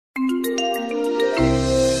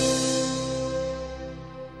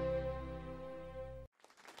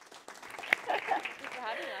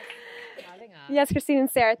Yes, Christine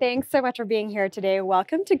and Sarah, thanks so much for being here today.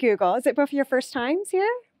 Welcome to Google. Is it both of your first times here?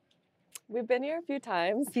 We've been here a few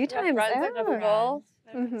times. A few times. Friends at Google.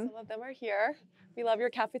 Mm-hmm. Some of them are here. We love your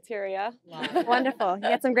cafeteria. Wonderful. You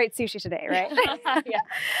had some great sushi today, right?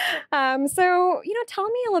 Yeah. So, tell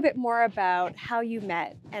me a little bit more about how you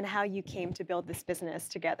met and how you came to build this business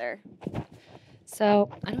together.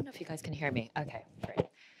 So, I don't know if you guys can hear me. Okay, great.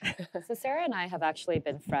 So Sarah and I have actually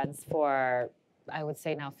been friends for, I would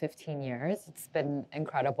say now 15 years. It's been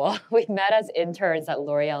incredible. We met as interns at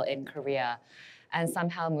L'Oreal in Korea and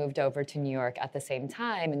somehow moved over to New York at the same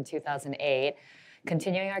time in 2008.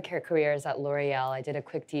 Continuing our careers at L'Oreal, I did a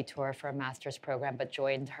quick detour for a master's program, but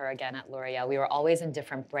joined her again at L'Oreal. We were always in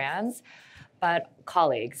different brands, but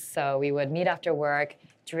colleagues. So we would meet after work,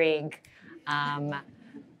 drink,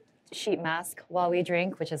 sheet mask while we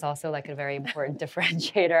drink, which is also like a very important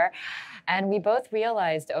differentiator. And we both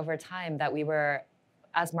realized over time that we were,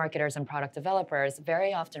 as marketers and product developers,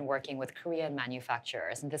 very often working with Korean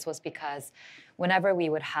manufacturers. And this was because whenever we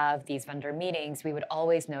would have these vendor meetings, we would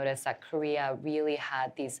always notice that Korea really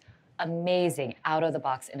had these amazing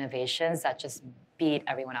out-of-the-box innovations that just beat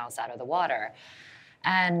everyone else out of the water.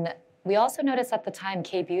 And we also noticed at the time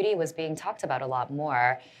K-beauty was being talked about a lot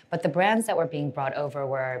more, but the brands that were being brought over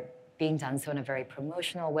were being done so in a very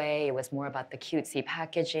promotional way. It was more about the cutesy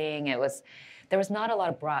packaging. There was not a lot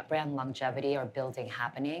of brand longevity or building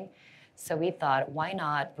happening. So we thought, why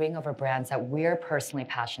not bring over brands that we're personally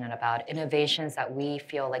passionate about, innovations that we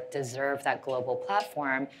feel like deserve that global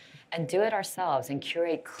platform, and do it ourselves and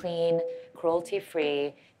curate clean,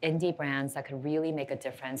 cruelty-free indie brands that could really make a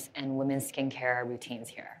difference in women's skincare routines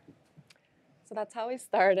here. So that's how we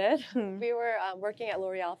started. We were working at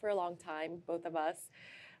L'Oreal for a long time, both of us.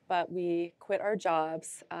 But we quit our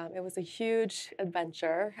jobs. It was a huge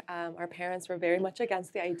adventure. Our parents were very much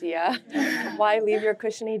against the idea. Why leave your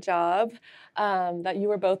cushiony job that you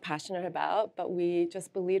were both passionate about? But we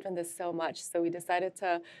just believed in this so much. So we decided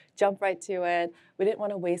to jump right to it. We didn't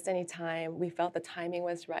want to waste any time. We felt the timing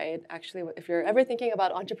was right. Actually, if you're ever thinking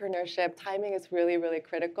about entrepreneurship, timing is really, really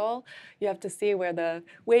critical. You have to see where the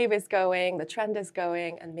wave is going, the trend is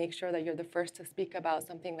going, and make sure that you're the first to speak about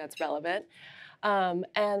something that's relevant.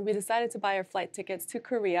 And we decided to buy our flight tickets to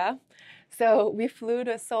Korea. So we flew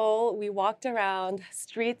to Seoul. We walked around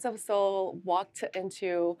streets of Seoul, walked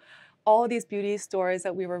into all these beauty stores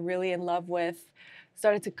that we were really in love with,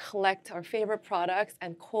 started to collect our favorite products,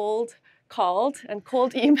 and cold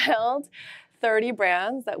emailed 30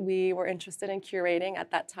 brands that we were interested in curating at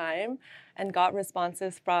that time, and got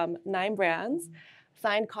responses from 9 brands,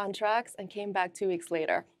 signed contracts, and came back 2 weeks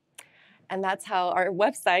later. And that's how our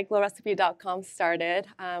website, glowrecipe.com, started.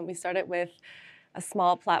 We started with a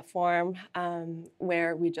small platform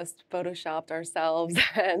where we just photoshopped ourselves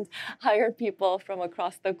and hired people from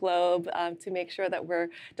across the globe to make sure that we're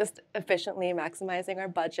just efficiently maximizing our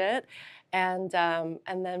budget. And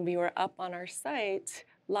then we were up on our site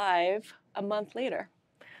live a month later.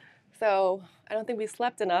 So I don't think we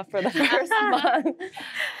slept enough for the first month,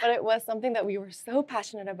 but it was something that we were so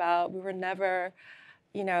passionate about. We were never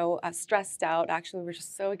stressed out. Actually, we were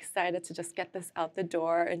just so excited to just get this out the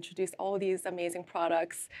door, introduce all these amazing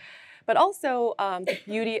products, but also the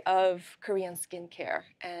beauty of Korean skincare.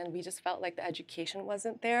 And we just felt like the education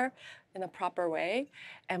wasn't there in a proper way.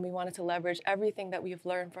 And we wanted to leverage everything that we've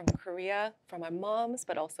learned from Korea, from our moms,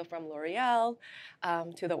 but also from L'Oreal,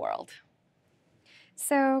 to the world.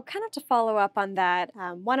 So kind of to follow up on that,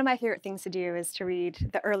 one of my favorite things to do is to read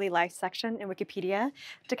the early life section in Wikipedia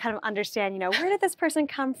to kind of understand, where did this person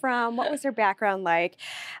come from? What was their background like?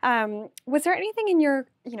 Was there anything in your,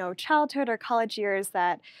 childhood or college years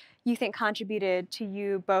that you think contributed to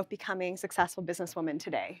you both becoming successful businesswomen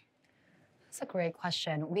today? That's a great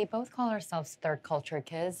question. We both call ourselves third culture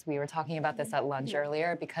kids. We were talking about this at lunch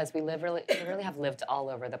earlier because we really have lived all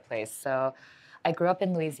over the place. So I grew up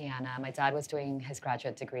in Louisiana. My dad was doing his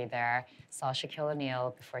graduate degree there, saw Shaquille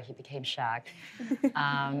O'Neal before he became Shaq,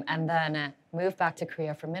 and then moved back to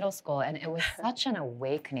Korea for middle school. And it was such an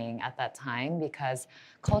awakening at that time because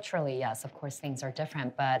culturally, yes, of course, things are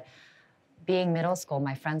different. But being middle school,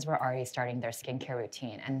 my friends were already starting their skincare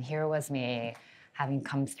routine. And here was me having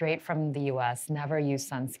come straight from the US, never used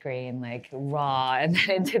sunscreen, like raw, and then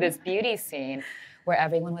into this beauty scene where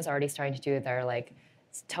everyone was already starting to do their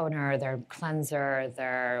toner, their cleanser,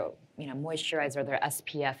 their moisturizer, their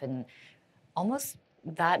SPF, and almost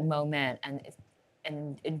that moment, and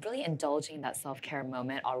and really indulging that self-care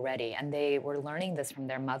moment already. And they were learning this from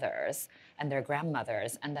their mothers and their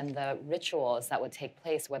grandmothers. And then the rituals that would take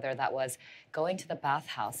place, whether that was going to the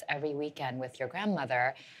bathhouse every weekend with your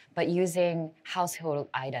grandmother, but using household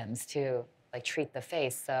items to like treat the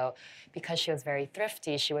face. So because she was very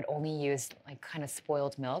thrifty, she would only use like kind of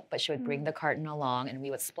spoiled milk, but she would bring the carton along and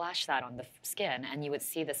we would splash that on the skin and you would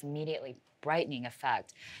see this immediately brightening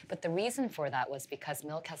effect. But the reason for that was because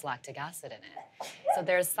milk has lactic acid in it. So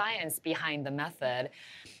there's science behind the method,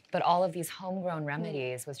 but all of these homegrown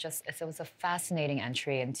remedies was just, it was a fascinating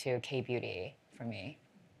entry into K-beauty for me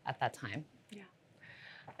at that time. Yeah.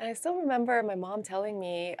 And I still remember my mom telling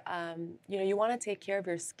me, you know, you want to take care of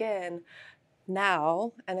your skin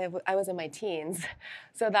now, and I was in my teens,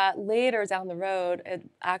 so that later down the road, it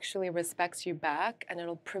actually respects you back and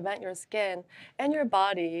it'll prevent your skin and your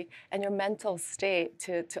body and your mental state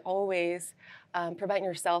to always prevent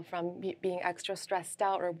yourself from being extra stressed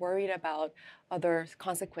out or worried about other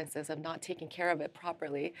consequences of not taking care of it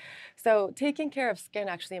properly. So taking care of skin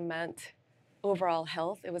actually meant overall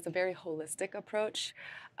health. It was a very holistic approach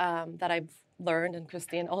that I've learned, and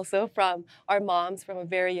Christine also, from our moms from a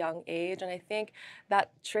very young age. And I think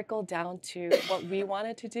that trickled down to what we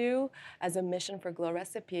wanted to do as a mission for Glow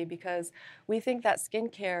Recipe, because we think that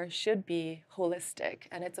skincare should be holistic.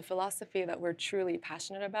 And it's a philosophy that we're truly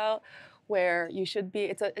passionate about, where you should be,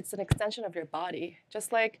 it's an extension of your body.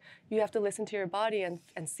 Just like you have to listen to your body and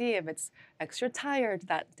see if it's extra tired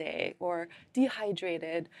that day or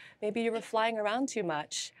dehydrated. Maybe you were flying around too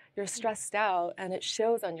much, you're stressed out, and it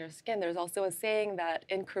shows on your skin. There's also a saying that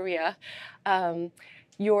in Korea,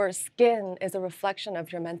 your skin is a reflection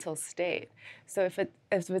of your mental state. So if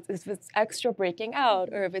it's extra breaking out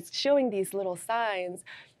or if it's showing these little signs,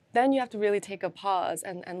 then you have to really take a pause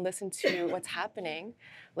and listen to what's happening,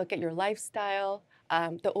 look at your lifestyle,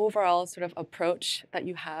 the overall sort of approach that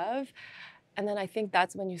you have. And then I think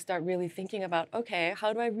that's when you start really thinking about, okay,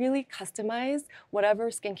 how do I really customize whatever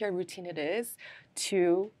skincare routine it is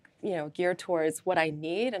to, you know, gear towards what I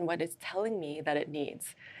need and what it's telling me that it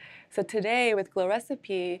needs. So today with Glow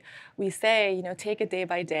Recipe, we say, you know, take it day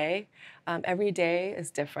by day. Every day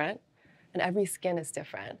is different and every skin is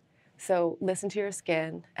different. So listen to your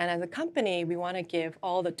skin. And as a company, we want to give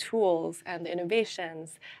all the tools and the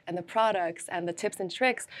innovations and the products and the tips and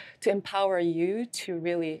tricks to empower you to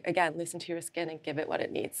really, again, listen to your skin and give it what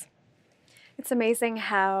it needs. It's amazing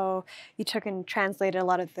how you took and translated a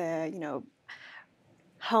lot of the, you know,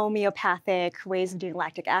 homeopathic ways of doing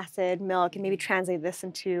lactic acid, milk, and maybe translate this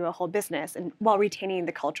into a whole business and while retaining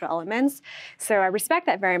the cultural elements. So I respect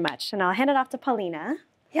that very much. And I'll hand it off to Paulina.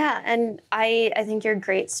 Yeah, and I think you're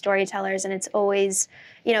great storytellers, and it's always,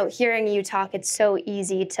 you know, hearing you talk, it's so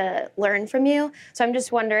easy to learn from you. So I'm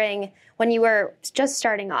just wondering, when you were just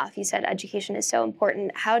starting off, you said education is so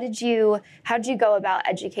important. How did you go about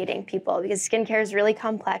educating people? Because skincare is really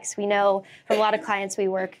complex. We know from a lot of clients we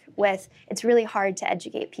work with, it's really hard to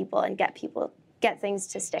educate people and get things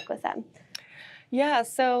to stick with them. Yeah,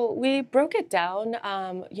 so we broke it down.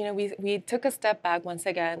 You know, we took a step back once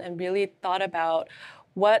again and really thought about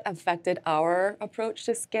what affected our approach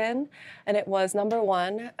to skin. And it was, number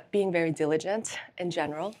one, being very diligent in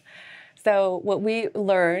general. So what we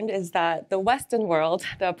learned is that the Western world,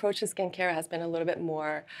 the approach to skincare has been a little bit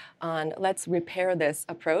more on let's repair this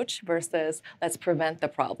approach versus let's prevent the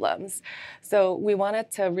problems. So we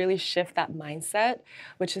wanted to really shift that mindset,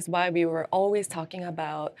 which is why we were always talking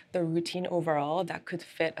about the routine overall that could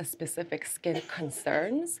fit a specific skin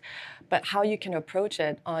concerns, but how you can approach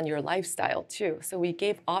it on your lifestyle too. So we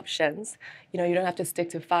gave options. You know, you don't have to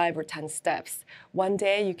stick to 5 or 10 steps. One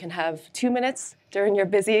day you can have 2 minutes during your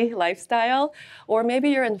busy lifestyle, or maybe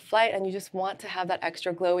you're in flight and you just want to have that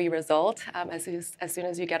extra glowy result as soon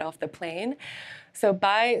as you get off the plane. So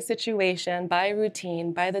by situation, by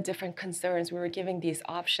routine, by the different concerns, we were giving these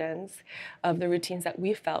options of the routines that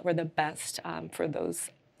we felt were the best for those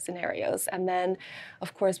scenarios. And then,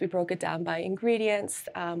 of course, we broke it down by ingredients,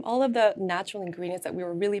 all of the natural ingredients that we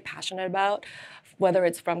were really passionate about, whether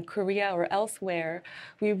it's from Korea or elsewhere.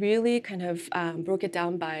 We really kind of broke it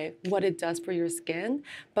down by what it does for your skin,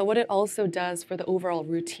 but what it also does for the overall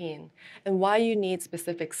routine and why you need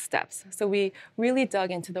specific steps. So we really dug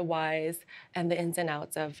into the whys and the ins and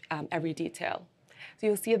outs of every detail. So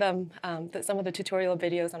you'll see them, some of the tutorial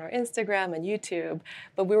videos on our Instagram and YouTube,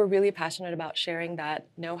 but we were really passionate about sharing that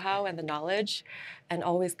know-how and the knowledge and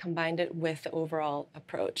always combined it with the overall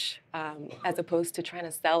approach as opposed to trying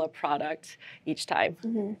to sell a product each time.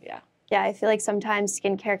 Mm-hmm. Yeah. Yeah, I feel like sometimes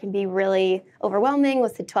skincare can be really overwhelming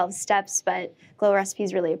with the 12 steps, but Glow Recipe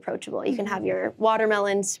is really approachable. You can have your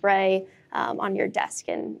watermelon spray on your desk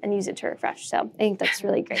and use it to refresh. So I think that's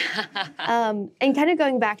really great. And kind of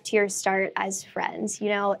going back to your start as friends, you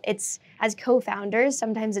know, it's as co-founders,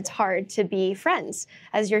 sometimes it's hard to be friends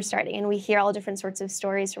as you're starting, and we hear all different sorts of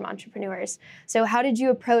stories from entrepreneurs. So how did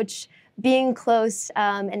you approach being close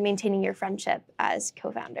and maintaining your friendship as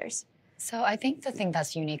co-founders? So I think the thing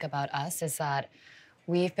that's unique about us is that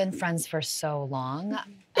we've been friends for so long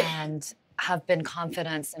and have been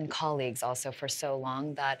confidants and colleagues also for so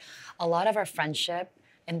long that a lot of our friendship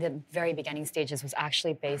in the very beginning stages was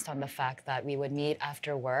actually based on the fact that we would meet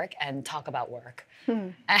after work and talk about work.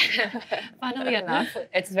 And funnily enough,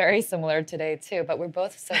 it's very similar today too, but we're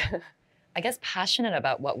both so, I guess, passionate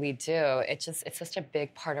about what we do. It's such a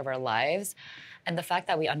big part of our lives. And the fact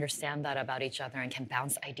that we understand that about each other and can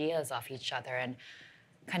bounce ideas off each other and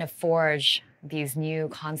kind of forge these new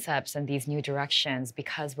concepts and these new directions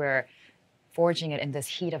because we're forging it in this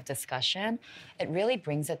heat of discussion, it really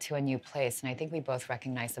brings it to a new place. And I think we both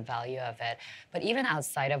recognize the value of it. But even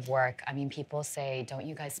outside of work, I mean, people say, don't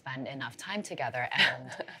you guys spend enough time together?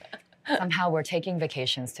 And somehow we're taking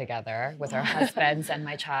vacations together with our husbands and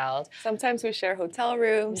my child. Sometimes we share hotel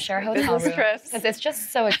rooms. We share hotel rooms. Trips. Because it's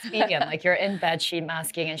just so expedient. Like you're in bed sheet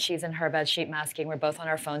masking and she's in her bed sheet masking. We're both on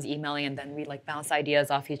our phones emailing and then we like bounce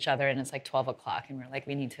ideas off each other and it's like 12 o'clock and we're like,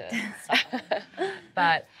 we need to stop.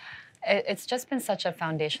 But it's just been such a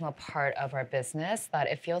foundational part of our business that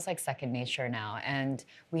it feels like second nature now. And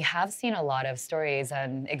we have seen a lot of stories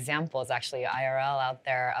and examples actually IRL out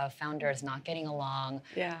there of founders not getting along.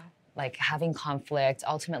 Yeah. Like having conflict,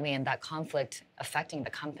 ultimately, and that conflict affecting the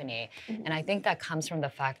company. And I think that comes from the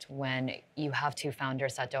fact when you have two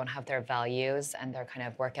founders that don't have their values and their kind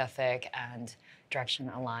of work ethic and direction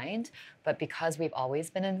aligned. But because we've always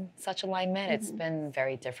been in such alignment, it's been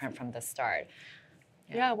very different from the start.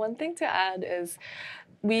 Yeah, one thing to add is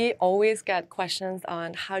we always get questions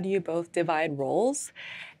on how do you both divide roles.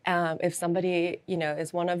 If somebody, you know,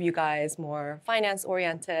 is one of you guys more finance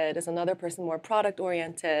oriented, is another person more product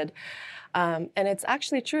oriented, and it's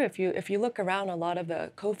actually true. If you look around, a lot of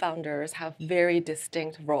the co-founders have very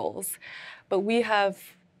distinct roles, but we have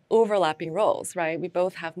overlapping roles, right? We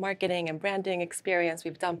both have marketing and branding experience.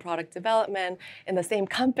 We've done product development in the same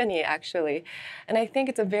company, actually, and I think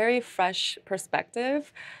it's a very fresh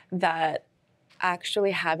perspective that actually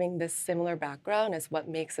having this similar background is what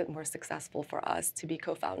makes it more successful for us to be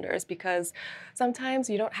co-founders, because sometimes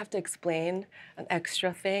you don't have to explain an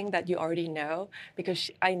extra thing that you already know because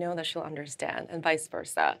I know that she'll understand and vice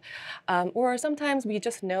versa. Or sometimes we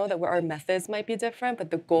just know that our methods might be different, but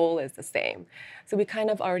the goal is the same. So we kind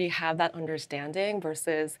of already have that understanding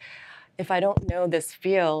versus if I don't know this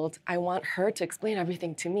field, I want her to explain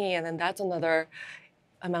everything to me, and then that's another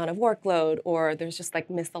amount of workload, or there's just like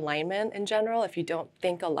misalignment in general if you don't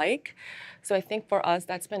think alike. So I think for us,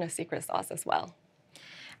 that's been a secret sauce as well.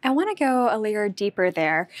 I want to go a layer deeper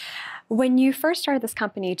there. When you first started this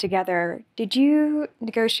company together, did you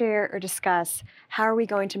negotiate or discuss how are we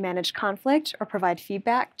going to manage conflict or provide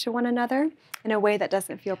feedback to one another in a way that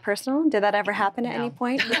doesn't feel personal? Did that ever happen at any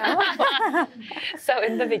point? No. So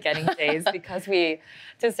in the beginning days, because we,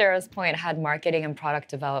 to Sarah's point, had marketing and product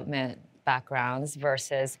development backgrounds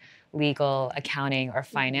versus legal, accounting, or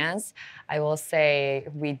finance, I will say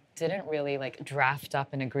we didn't really like draft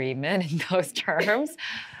up an agreement in those terms.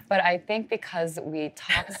 But I think because we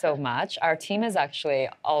talk so much, our team is actually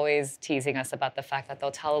always teasing us about the fact that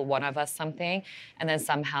they'll tell one of us something and then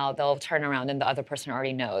somehow they'll turn around and the other person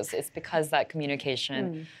already knows. It's because that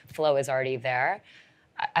communication flow is already there.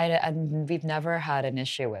 And we've never had an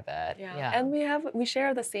issue with it. Yeah. And we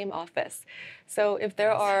share the same office. So if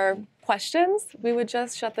there are questions, we would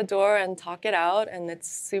just shut the door and talk it out, and it's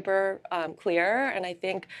super clear. And I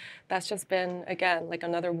think that's just been, again, like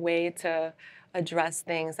another way to address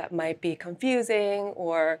things that might be confusing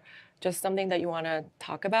or just something that you want to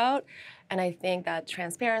talk about. And I think that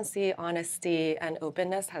transparency, honesty, and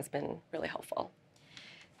openness has been really helpful.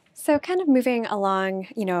 So kind of moving along,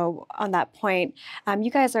 you know, on that point,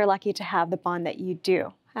 you guys are lucky to have the bond that you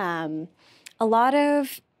do. A lot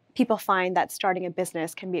of people find that starting a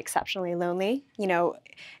business can be exceptionally lonely. You know,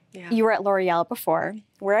 you were at L'Oreal before,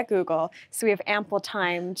 we're at Google, so we have ample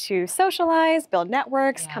time to socialize, build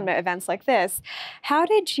networks, come to events like this. How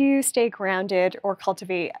did you stay grounded or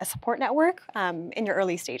cultivate a support network in your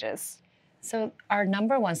early stages? So our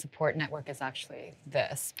number one support network is actually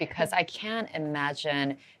this, because I can't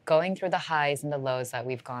imagine going through the highs and the lows that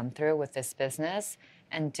we've gone through with this business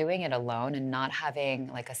and doing it alone and not having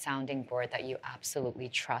like a sounding board that you absolutely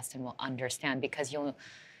trust and will understand. Because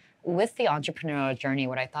with the entrepreneurial journey,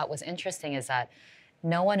 what I thought was interesting is that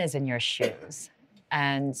no one is in your shoes.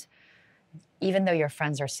 And even though your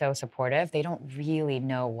friends are so supportive, they don't really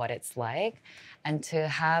know what it's like. And to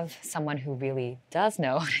have someone who really does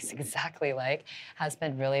know what it's exactly like has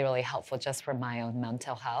been really, really helpful just for my own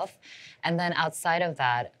mental health. And then outside of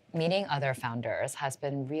that, meeting other founders has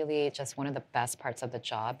been really just one of the best parts of the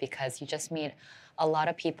job, because you just meet a lot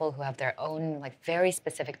of people who have their own like very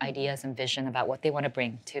specific ideas and vision about what they want to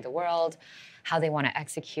bring to the world, how they want to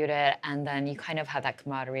execute it, and then you kind of have that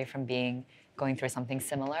camaraderie from going through something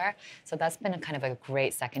similar. So that's been a kind of a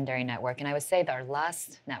great secondary network. And I would say that our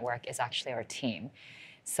last network is actually our team.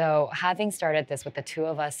 So having started this with the two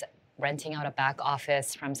of us renting out a back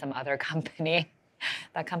office from some other company,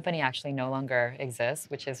 that company actually no longer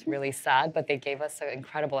exists, which is really sad, but they gave us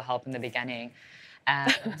incredible help in the beginning.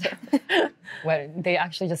 And they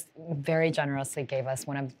actually just very generously gave us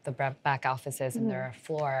one of the back offices in their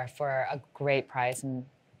floor for a great price. And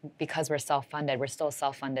because we're self-funded, we're still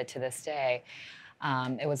self-funded to this day.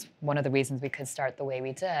 It was one of the reasons we could start the way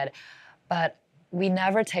we did. But we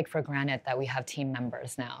never take for granted that we have team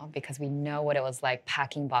members now, because we know what it was like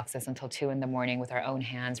packing boxes until 2 in the morning with our own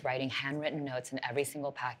hands, writing handwritten notes in every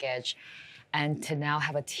single package. And to now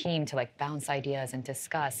have a team to like bounce ideas and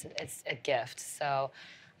discuss, it's a gift. So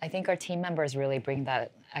I think our team members really bring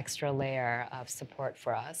that extra layer of support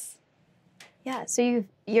for us. Yeah, so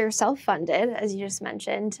you're self-funded, as you just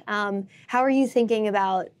mentioned. How are you thinking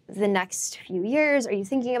about the next few years? Are you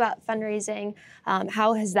thinking about fundraising?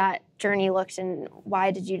 How has that journey looked, and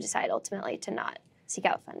why did you decide ultimately to not seek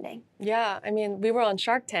out funding? Yeah, I mean, we were on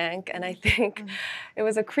Shark Tank, and I think it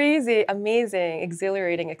was a crazy, amazing,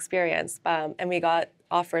 exhilarating experience. And we got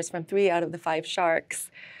offers from 3 out of the 5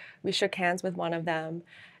 sharks. We shook hands with one of them,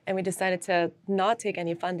 and we decided to not take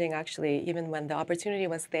any funding, actually, even when the opportunity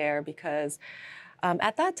was there, because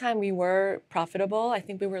at that time we were profitable. I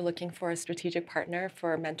think we were looking for a strategic partner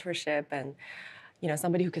for mentorship and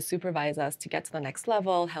somebody who could supervise us to get to the next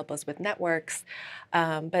level, help us with networks.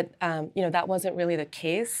 But that wasn't really the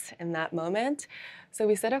case in that moment. So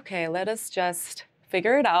we said, okay, let us just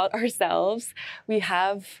figure it out ourselves. We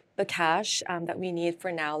have the cash that we need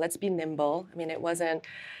for now. Let's be nimble. I mean, it wasn't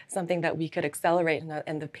something that we could accelerate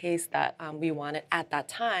in the pace that we wanted at that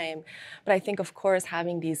time. But I think, of course,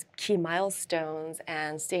 having these key milestones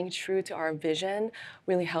and staying true to our vision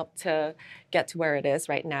really helped to get to where it is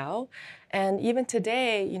right now. And even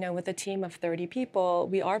today, with a team of 30 people,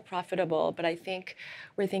 we are profitable. But I think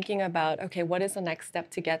we're thinking about, okay, what is the next step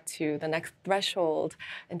to get to the next threshold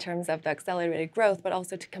in terms of the accelerated growth, but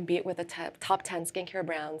also to compete with the top 10 skincare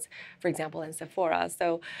brands, for example, in Sephora.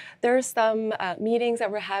 So there's some meetings that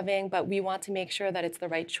we're having, but we want to make sure that it's the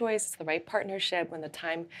right choice, it's the right partnership when the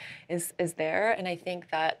time is there. And I think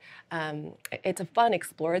that it's a fun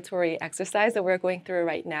exploratory exercise that we're going through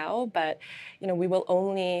right now. But we will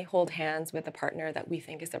only hold hands with a partner that we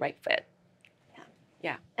think is the right fit.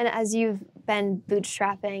 Yeah. And as you've been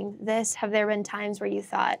bootstrapping this, have there been times where you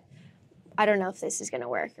thought, I don't know if this is going to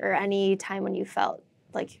work, or any time when you felt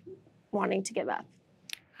like wanting to give up?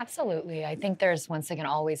 Absolutely. I think there's, once again,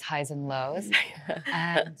 always highs and lows.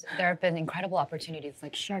 And there have been incredible opportunities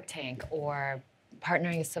like Shark Tank, or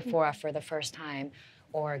partnering with Sephora for the first time,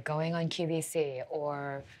 or going on QVC,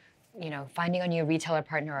 or finding a new retailer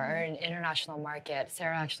partner or an international market.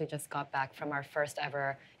 Sarah actually just got back from our first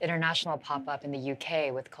ever international pop-up in the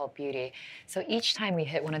UK with Cult Beauty. So each time we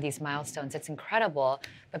hit one of these milestones, it's incredible.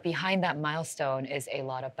 But behind that milestone is a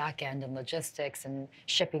lot of back end and logistics and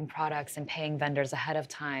shipping products and paying vendors ahead of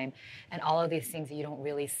time and all of these things that you don't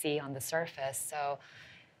really see on the surface. So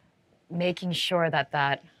making sure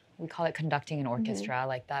that we call it conducting an orchestra,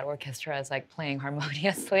 like that orchestra is like playing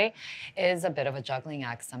harmoniously, is a bit of a juggling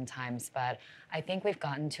act sometimes. But I think we've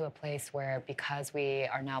gotten to a place where, because we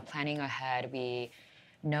are now planning ahead, we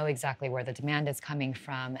know exactly where the demand is coming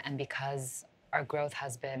from, and because our growth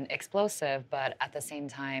has been explosive, but at the same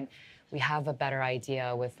time, we have a better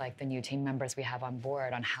idea with like the new team members we have on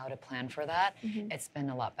board on how to plan for that. It's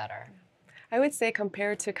been a lot better. I would say,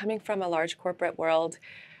 compared to coming from a large corporate world,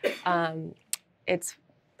 it's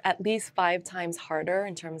at least 5 times harder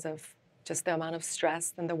in terms of just the amount of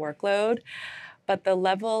stress and the workload. But the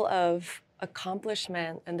level of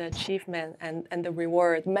accomplishment and the achievement and the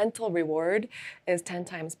reward, mental reward, is 10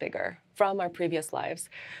 times bigger from our previous lives.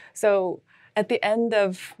 So at the end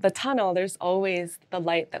of the tunnel, there's always the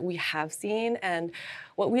light that we have seen. And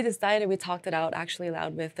what we decided, we talked it out actually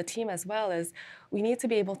aloud with the team as well, is we need to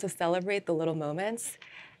be able to celebrate the little moments.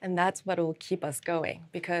 And that's what will keep us going,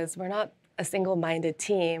 because we're not a single-minded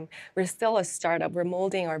team. We're still a startup. We're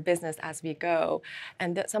molding our business as we go.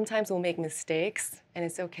 And that sometimes we'll make mistakes, and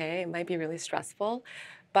it's okay. It might be really stressful.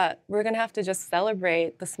 but we're going to have to just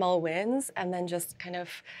celebrate the small wins and then just kind of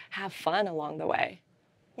have fun along the way.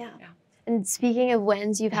 Yeah. And speaking of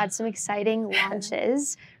wins, you've had some exciting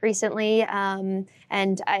launches recently. And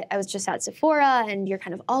I was just at Sephora, and you're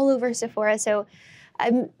kind of all over Sephora. So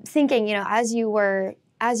I'm thinking, as you were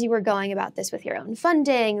going about this with your own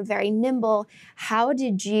funding, very nimble, how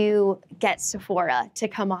did you get Sephora to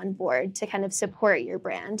come on board to kind of support your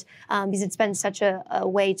brand? Because it's been such a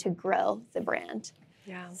way to grow the brand.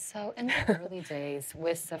 Yeah. So in the early days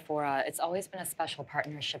with Sephora, it's always been a special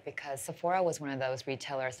partnership because Sephora was one of those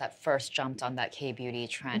retailers that first jumped on that K-beauty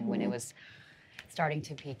trend when it was starting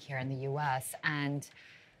to peak here in the US. And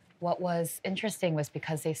what was interesting was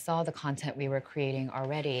because they saw the content we were creating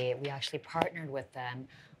already, we actually partnered with them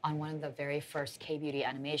on one of the very first K-beauty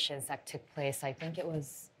animations that took place, I think it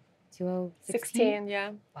was 2016?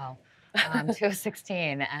 Yeah. Wow,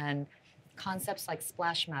 2016. And concepts like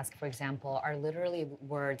splash mask, for example, are literally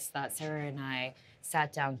words that Sarah and I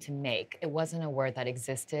sat down to make. It wasn't a word that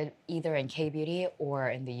existed either in K-beauty or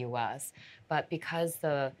in the US. But because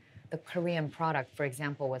the Korean product, for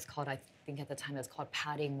example, was called, I think at the time it was called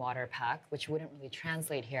padding water pack, which wouldn't really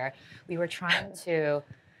translate here, we were trying to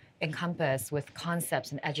encompass with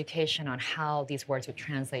concepts and education on how these words would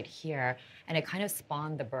translate here. And it kind of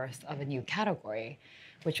spawned the birth of a new category,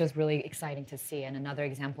 which was really exciting to see. And another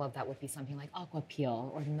example of that would be something like aqua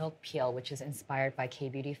peel or milk peel, which is inspired by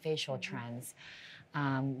K-beauty facial trends.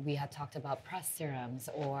 We had talked about press serums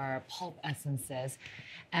or pulp essences.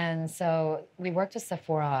 And so we worked with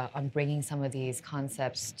Sephora on bringing some of these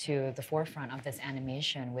concepts to the forefront of this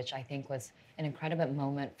animation, which I think was an incredible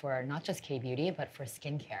moment for not just K-beauty, but for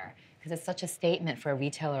skincare, because it's such a statement for a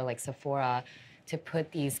retailer like Sephora to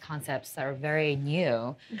put these concepts that are very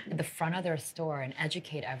new in the front of their store and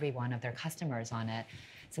educate every one of their customers on it.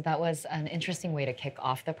 So that was an interesting way to kick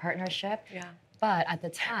off the partnership. Yeah. But at the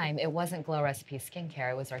time, it wasn't Glow Recipe Skincare,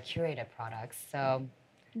 it was our curated products. So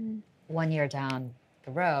 1 year down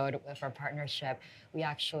the road with our partnership, we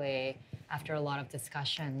actually, after a lot of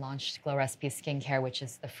discussion, launched Glow Recipe Skincare, which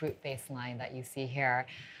is the fruit-based line that you see here.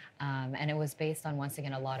 And it was based on, once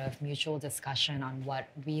again, a lot of mutual discussion on what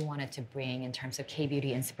we wanted to bring in terms of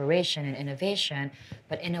K-beauty inspiration and innovation,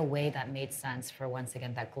 but in a way that made sense for, once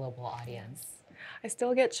again, that global audience. I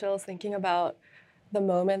still get chills thinking about the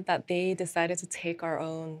moment that they decided to take our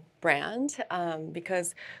own brand,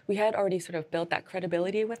 because we had already sort of built that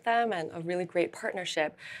credibility with them and a really great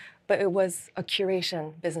partnership, but it was a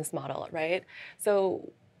curation business model, right? So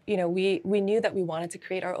we knew that we wanted to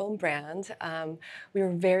create our own brand. We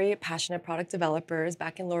were very passionate product developers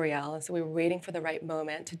back in L'Oreal, and so we were waiting for the right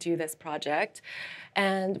moment to do this project.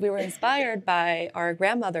 And we were inspired by our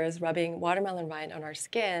grandmothers rubbing watermelon rind on our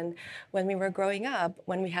skin when we were growing up,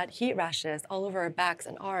 when we had heat rashes all over our backs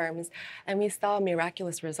and arms, and we saw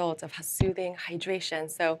miraculous results of soothing hydration.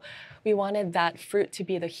 So we wanted that fruit to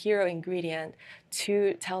be the hero ingredient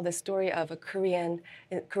to tell the story of a Korean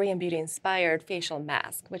beauty-inspired facial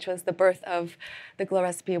mask, which was the birth of the Glow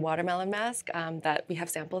Recipe watermelon mask that we have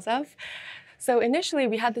samples of. So initially,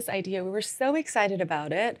 we had this idea. We were so excited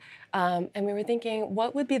about it, and we were thinking,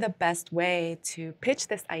 what would be the best way to pitch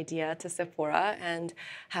this idea to Sephora and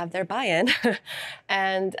have their buy-in?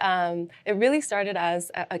 And it really started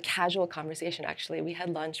as a casual conversation, actually. We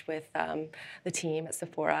had lunch with the team at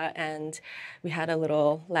Sephora, and we had a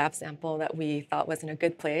little lab sample that we thought was in a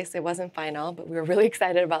good place. It wasn't final, but we were really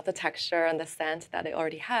excited about the texture and the scent that it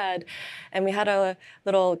already had. And we had a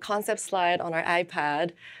little concept slide on our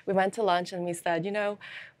iPad. We went to lunch, and we said,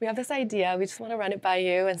 we have this idea. We just want to run it by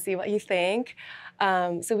you and see what you think.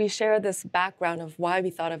 So we shared this background of why we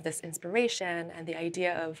thought of this inspiration and the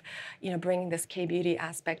idea of, bringing this K-beauty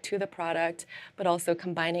aspect to the product, but also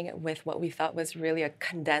combining it with what we thought was really a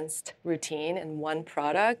condensed routine in one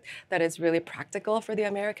product that is really practical for the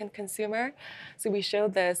American consumer. So we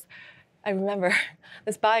showed this. I remember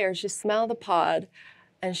this buyer, she smelled the pod,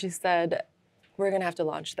 and she said, "We're going to have to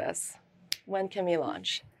launch this. When can we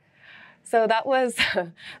launch?" So that was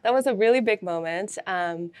a really big moment.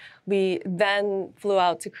 We then flew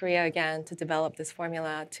out to Korea again to develop this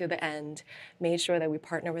formula to the end, made sure that we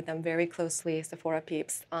partner with them very closely, Sephora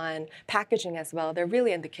peeps, on packaging as well. They're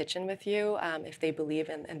really in the kitchen with you if they believe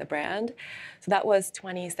in the brand. So that was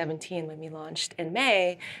 2017 when we launched in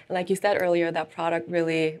May. And like you said earlier, that product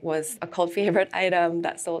really was a cult favorite item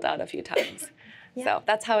that sold out a few times. Yeah. So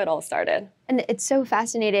that's how it all started. And it's so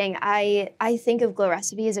fascinating. I think of Glow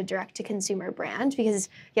Recipe as a direct-to-consumer brand because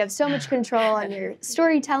you have so much control on your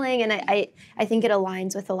storytelling, and I think it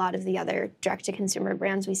aligns with a lot of the other direct-to-consumer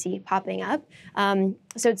brands we see popping up.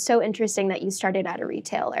 So it's so interesting that you started at a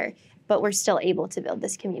retailer, but we're still able to build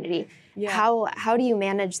this community. Yeah. How do you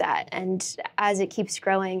manage that? And as it keeps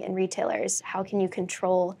growing in retailers, how can you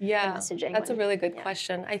control the messaging? That's a really good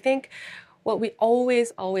question. I think what we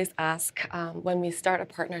always ask when we start a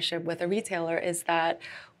partnership with a retailer is that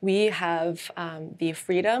we have the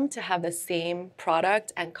freedom to have the same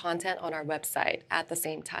product and content on our website at the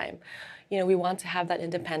same time. You know, we want to have that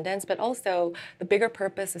independence, but also the bigger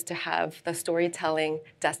purpose is to have the storytelling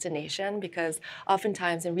destination, because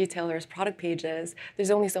oftentimes in retailers' product pages, there's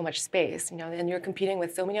only so much space, you know, and you're competing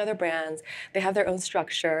with so many other brands. They have their own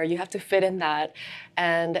structure. You have to fit in that,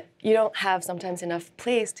 and you don't have sometimes enough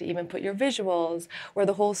place to even put your visuals or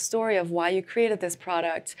the whole story of why you created this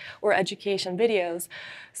product or education videos.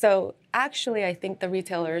 So actually, I think the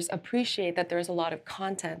retailers appreciate that there's a lot of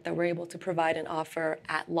content that we're able to provide and offer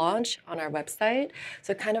at launch on our website.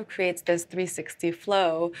 So it kind of creates this 360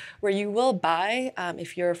 flow where you will buy,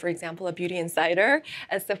 if you're, for example, a beauty insider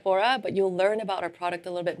at Sephora, but you'll learn about our product a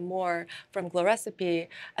little bit more from Glow Recipe.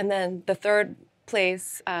 And then the third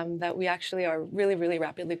place that we actually are really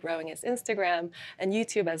rapidly growing is Instagram and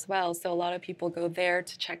YouTube as well. So a lot of people go there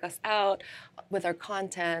to check us out with our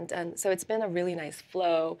content. And so it's been a really nice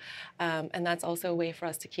flow. And that's also a way for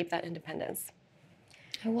us to keep that independence.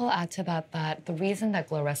 I will add to that the reason that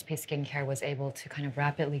Glow Recipe Skincare was able to kind of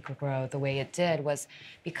rapidly grow the way it did was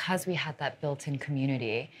because we had that built-in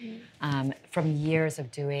community from years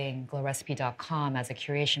of doing glowrecipe.com as a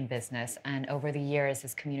curation business. And over the years,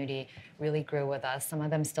 this community really grew with us. Some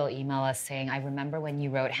of them still email us saying, I remember when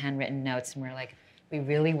you wrote handwritten notes, and we're like, we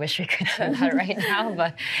really wish we could do that right now,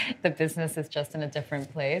 but the business is just in a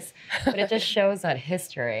different place. But it just shows that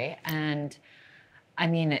history. And I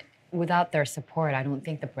mean, without their support, I don't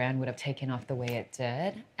think the brand would have taken off the way it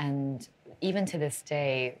did. And even to this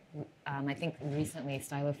day, I think recently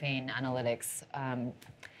Stylophane Analytics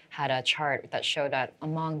had a chart that showed that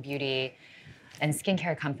among beauty and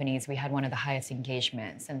skincare companies, we had one of the highest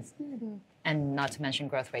engagements. And not to mention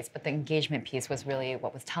growth rates, but the engagement piece was really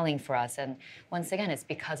what was telling for us. And once again, it's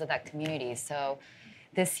because of that community. So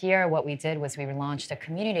this year, what we did was we launched a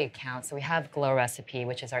community account. So we have Glow Recipe,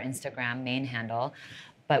 which is our Instagram main handle.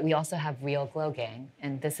 But we also have Real Glow Gang,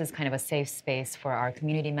 and this is kind of a safe space for our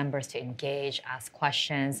community members to engage, ask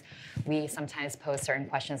questions. We sometimes post certain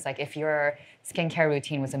questions, like if your skincare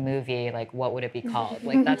routine was a movie, like what would it be called?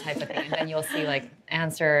 Like that type of thing. And then you'll see like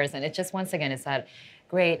answers, and it just, once again, it's that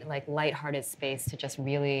great, like lighthearted space to just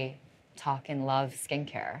really talk and love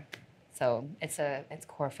skincare. So it's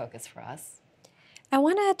core focus for us. I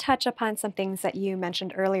want to touch upon some things that you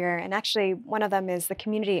mentioned earlier, and actually one of them is the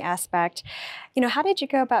community aspect. You know, how did you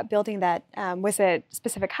go about building that? Was it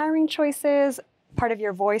specific hiring choices, part of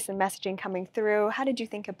your voice and messaging coming through? How did you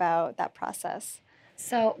think about that process?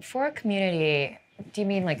 So for a community, do you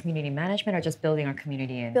mean like community management or just building our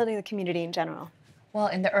community in? Building the community in general. Well,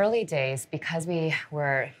 in the early days, because we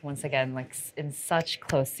were, once again, like in such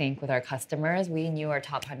close sync with our customers, we knew our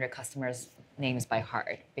top 100 customers' names by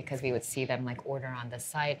heart because we would see them like order on the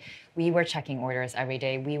site. We were checking orders every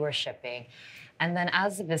day. We were shipping. And then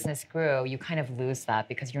as the business grew, you kind of lose that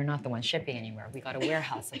because you're not the one shipping anymore. We got a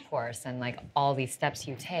warehouse, of course, and like all these steps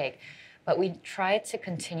you take. But we tried to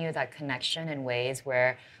continue that connection in ways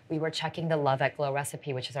where we were checking the Love at Glow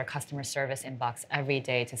Recipe, which is our customer service inbox every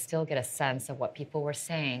day to still get a sense of what people were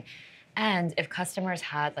saying. And if customers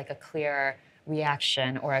had like a clear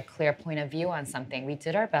reaction or a clear point of view on something, we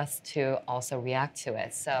did our best to also react to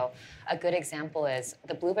it. So a good example is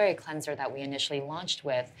the blueberry cleanser that we initially launched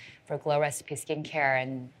with for Glow Recipe Skincare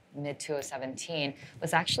in mid-2017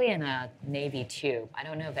 was actually in a navy tube. I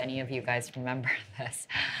don't know if any of you guys remember this,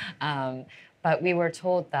 but we were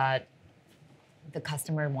told that the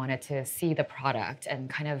customer wanted to see the product and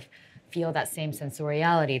kind of feel that same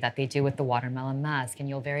sensoriality that they do with the watermelon mask. And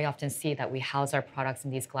you'll very often see that we house our products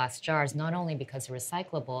in these glass jars, not only because they're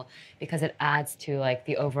recyclable, because it adds to like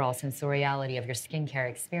the overall sensoriality of your skincare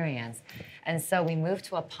experience. And so we moved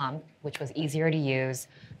to a pump, which was easier to use.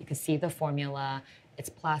 You could see the formula. It's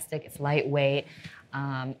plastic, it's lightweight,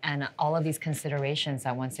 and all of these considerations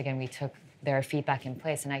that, once again, we took their feedback in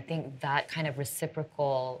place. And I think that kind of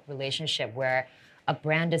reciprocal relationship where a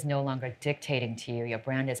brand is no longer dictating to you, your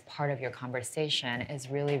brand is part of your conversation, is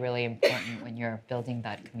really, really important when you're building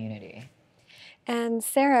that community. And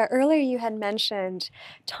Sarah, earlier you had mentioned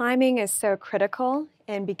timing is so critical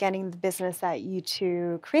in beginning the business that you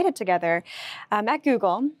two created together. At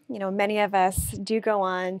Google, you know, many of us do go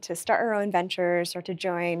on to start our own ventures or to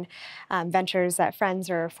join ventures that friends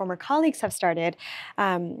or former colleagues have started.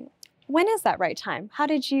 When is that right time? How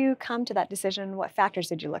did you come to that decision? What factors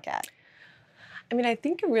did you look at? I mean, I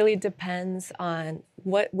think it really depends on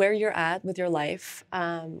where you're at with your life,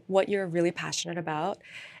 what you're really passionate about.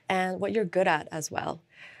 and what you're good at as well.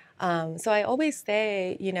 So I always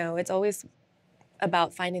say, it's always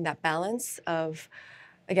about finding that balance of,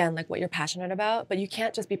 again, like what you're passionate about, but you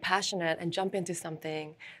can't just be passionate and jump into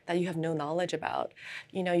something that you have no knowledge about.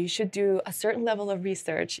 You should do a certain level of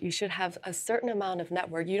research. You should have a certain amount of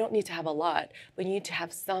network. You don't need to have a lot, but you need to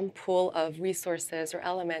have some pool of resources or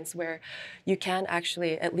elements where you can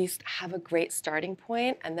actually at least have a great starting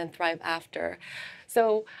point and then thrive after.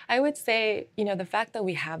 So I would say, the fact that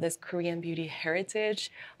we have this Korean beauty heritage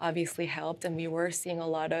obviously helped, and we were seeing a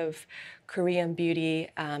lot of Korean beauty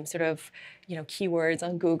keywords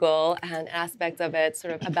on Google and aspects of it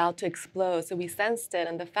sort of about to explode. So we sensed it,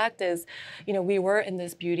 and the fact is, we were in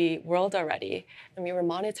this beauty world already, and we were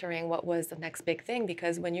monitoring what was the next big thing,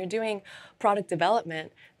 because when you're doing product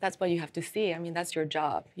development, that's what you have to see. I mean, that's your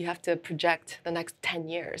job. You have to project the next 10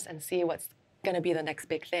 years and see what's going to be the next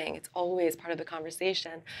big thing. It's always part of the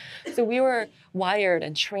conversation. So we were wired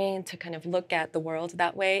and trained to kind of look at the world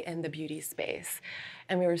that way in the beauty space.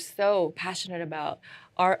 And we were so passionate about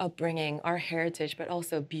our upbringing, our heritage, but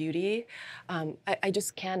also beauty. I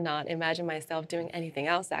just cannot imagine myself doing anything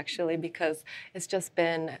else, actually, because it's just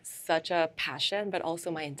been such a passion, but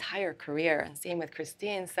also my entire career, and same with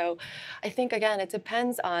Christine. So I think, again, it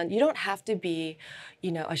depends on, you don't have to be,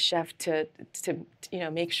 a chef to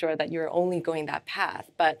make sure that you're only going that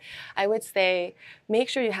path. But I would say make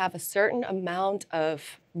sure you have a certain amount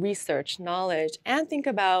of research, knowledge, and think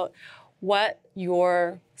about what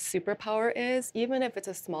your superpower is, even if it's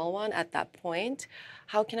a small one at that point.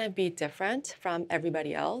 How can I be different from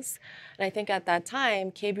everybody else? And I think at that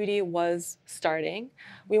time, K-beauty was starting.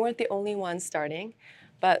 We weren't the only ones starting,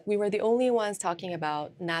 but we were the only ones talking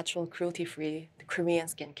about natural, cruelty-free Korean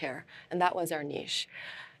skincare, and that was our niche.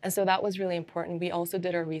 And so that was really important. We also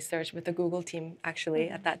did our research with the Google team, actually,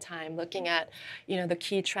 at that time, looking at, the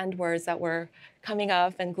key trend words that were coming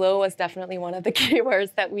up, and glow was definitely one of the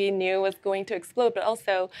keywords that we knew was going to explode, but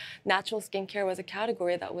also natural skincare was a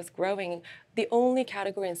category that was growing, the only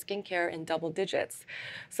category in skincare in double digits.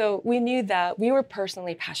 So we knew that we were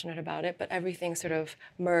personally passionate about it, but everything sort of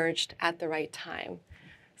merged at the right time.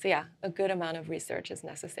 So yeah, a good amount of research is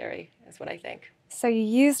necessary, is what I think. So you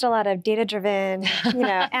used a lot of data-driven,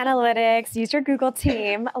 analytics, used your Google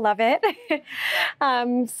team. I love it.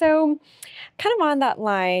 So kind of on that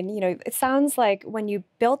line, it sounds like when you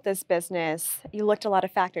built this business, you looked at a lot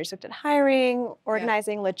of factors, looked at hiring,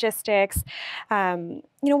 organizing, logistics.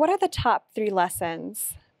 What are the top 3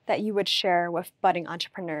 lessons that you would share with budding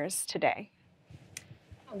entrepreneurs today?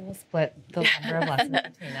 We'll split the number of lessons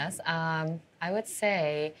between us. I would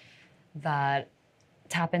say that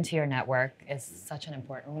tap into your network is such an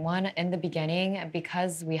important one. In the beginning,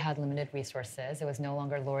 because we had limited resources, it was no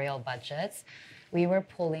longer L'Oreal budgets, we were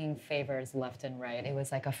pulling favors left and right. It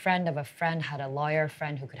was like a friend of a friend had a lawyer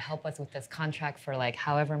friend who could help us with this contract for like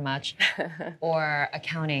however much, or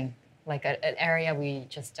accounting, like an area we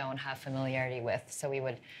just don't have familiarity with. So we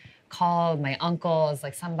would call my uncles,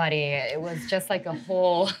 like somebody. It was just like a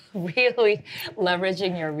whole really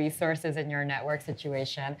leveraging your resources in your network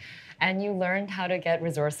situation. And you learned how to get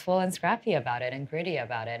resourceful and scrappy about it and gritty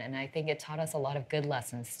about it. And I think it taught us a lot of good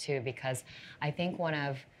lessons too, because I think one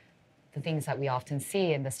of the things that we often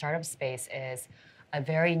see in the startup space is a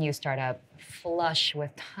very new startup flush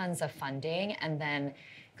with tons of funding, and then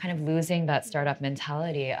kind of losing that startup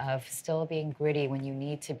mentality of still being gritty when you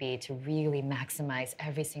need to be to really maximize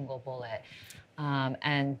every single bullet.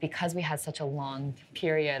 And because we had such a long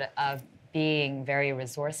period of being very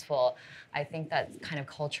resourceful, I think that kind of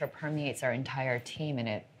culture permeates our entire team, and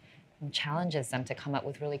it challenges them to come up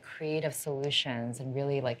with really creative solutions and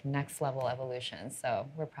really like next level evolutions. So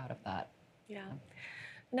we're proud of that. Yeah.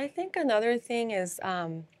 And I think another thing is,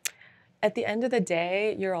 at the end of the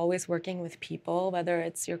day, you're always working with people, whether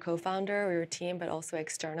it's your co-founder or your team, but also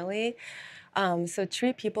externally. So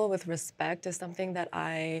treat people with respect is something that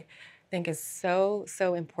I think is so,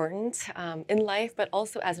 so important in life, but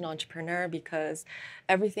also as an entrepreneur, because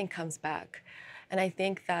everything comes back. And I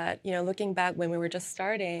think that, looking back when we were just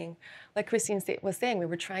starting, like Christine was saying, we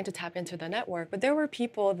were trying to tap into the network, but there were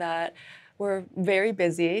people that were very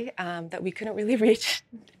busy that we couldn't really reach.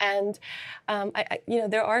 And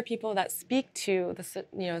there are people that speak to the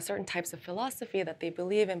certain types of philosophy that they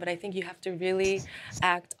believe in, but I think you have to really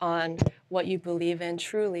act on what you believe in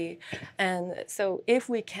truly. And so if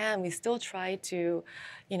we can, we still try to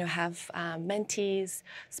have mentees,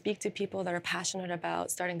 speak to people that are passionate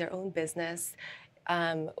about starting their own business.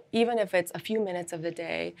 Even if it's a few minutes of the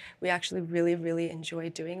day, we actually really, really enjoy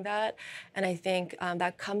doing that. And I think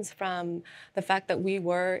that comes from the fact that we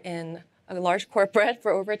were in a large corporate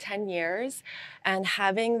for over 10 years, and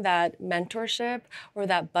having that mentorship or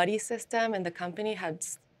that buddy system in the company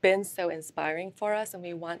has been so inspiring for us, and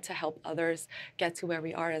we want to help others get to where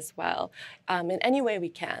we are as well, in any way we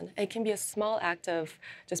can. It can be a small act of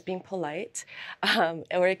just being polite,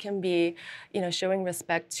 or it can be, showing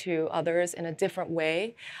respect to others in a different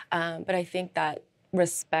way. But I think that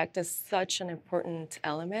respect is such an important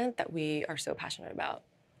element that we are so passionate about.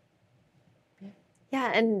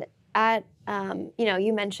 Yeah, and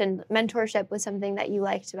you mentioned mentorship was something that you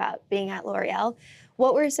liked about being at L'Oreal.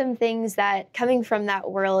 What were some things that, coming from that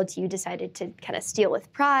world, you decided to kind of steal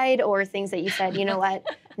with pride, or things that you said, you know what,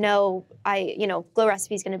 no, Glow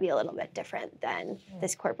Recipe is going to be a little bit different than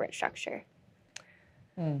this corporate structure?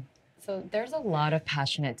 So there's a lot of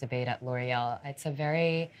passionate debate at L'Oreal. It's a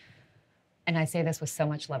very, and I say this with so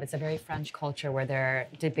much love, it's a very French culture where their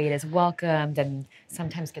debate is welcomed and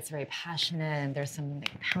sometimes gets very passionate, and there's some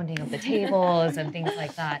pounding of the tables and things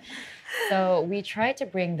like that. So we try to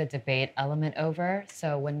bring the debate element over.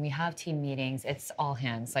 So when we have team meetings, it's all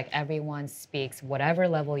hands. Like, everyone speaks, whatever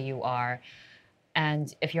level you are.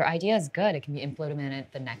 And if your idea is good, it can be implemented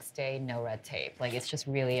the next day, no red tape. Like, it's just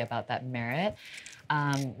really about that merit.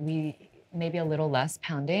 We maybe a little less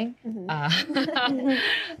pounding, and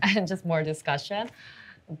just more discussion.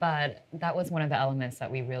 But that was one of the elements that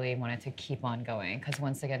we really wanted to keep on going, because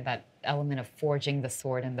once again, that element of forging the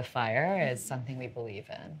sword in the fire is something we believe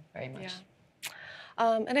in very much.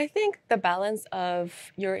 Yeah. And I think the balance of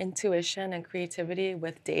your intuition and creativity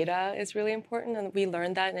with data is really important, and we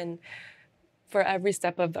learned that for every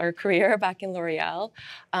step of our career back in L'Oreal.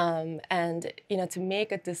 And to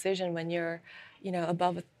make a decision when you're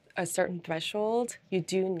above a certain threshold, you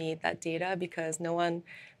do need that data, because no one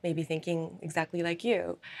may be thinking exactly like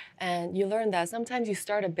you. And you learn that sometimes you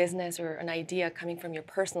start a business or an idea coming from your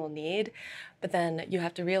personal need, but then you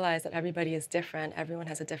have to realize that everybody is different, everyone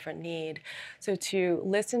has a different need. So to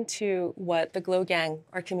listen to what the Glow Gang,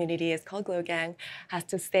 our community is called Glow Gang, has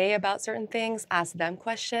to say about certain things, ask them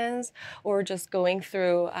questions, or just going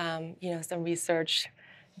through some research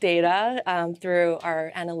data through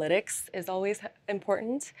our analytics is always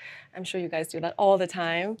important. I'm sure you guys do that all the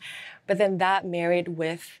time. But then that married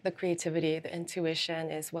with the creativity, the intuition,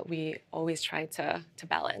 is what we always try to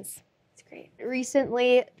balance. It's great.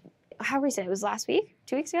 Recently, how recent? It was last week?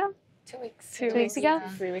 2 weeks ago? 2 weeks. 2 weeks ago? Yeah.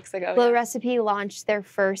 3 weeks ago. Glow Recipe launched their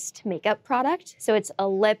first makeup product. So it's a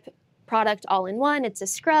lip product all in one. It's a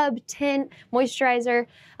scrub, tint, moisturizer.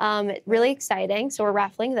 Really exciting. So we're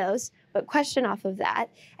raffling those. But question off of that,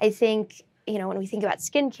 I think, when we think about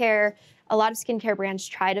skincare, a lot of skincare brands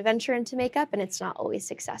try to venture into makeup, and it's not always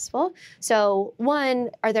successful. So one,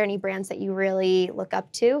 are there any brands that you really look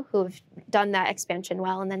up to who have done that expansion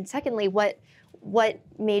well? And then secondly, what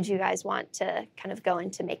made you guys want to kind of go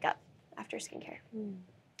into makeup after skincare?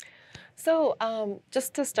 So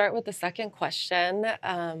just to start with the second question,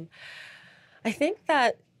 I think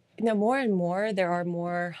that more and more there are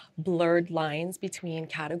more blurred lines between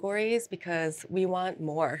categories, because we want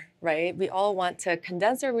more, right? We all want to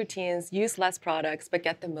condense our routines, use less products, but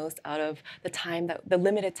get the most out of the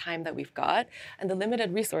limited time that we've got and the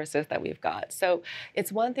limited resources that we've got. So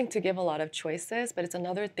it's one thing to give a lot of choices, but it's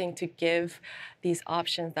another thing to give these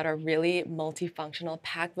options that are really multifunctional,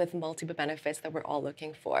 packed with multiple benefits that we're all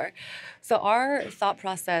looking for. So our thought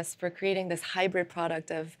process for creating this hybrid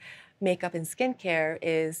product of makeup and skincare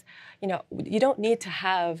is, you don't need to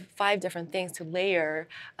have 5 different things to layer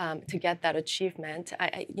to get that achievement.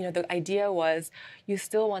 The idea was you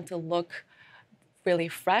still want to look really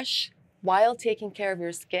fresh while taking care of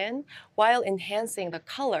your skin, while enhancing the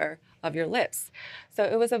color of your lips. So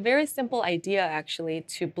it was a very simple idea, actually,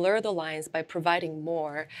 to blur the lines by providing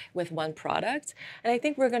more with one product. And I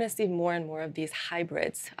think we're going to see more and more of these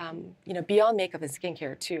hybrids, beyond makeup and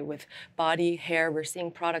skincare too, with body, hair. We're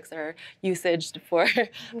seeing products that are usaged for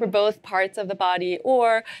both parts of the body,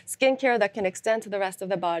 or skincare that can extend to the rest of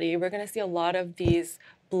the body. We're going to see a lot of these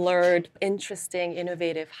blurred, interesting,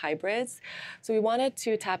 innovative hybrids. So we wanted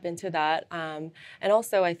to tap into that. And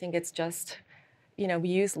also, I think it's just, we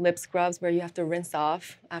use lip scrubs where you have to rinse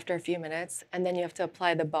off after a few minutes, and then you have to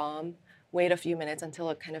apply the balm, wait a few minutes until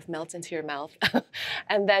it kind of melts into your mouth,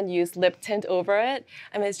 and then use lip tint over it.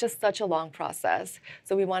 I mean, it's just such a long process.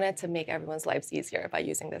 So we wanted to make everyone's lives easier by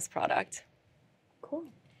using this product. Cool.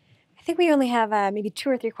 I think we only have maybe 2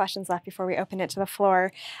 or 3 questions left before we open it to the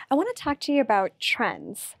floor. I want to talk to you about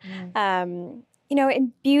trends.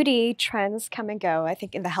 In beauty, trends come and go, I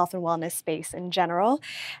think, in the health and wellness space in general.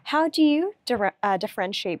 How do you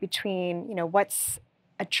differentiate between, what's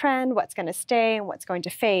a trend, what's going to stay and what's going to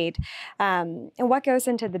fade, and what goes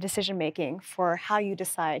into the decision making for how you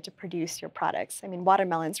decide to produce your products. I mean,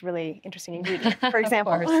 watermelon's really interesting ingredient, for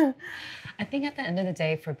example. Of course. I think at the end of the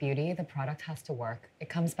day, for beauty, the product has to work. It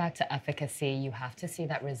comes back to efficacy. You have to see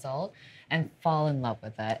that result and fall in love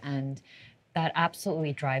with it. And that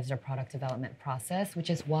absolutely drives our product development process, which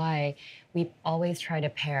is why we always try to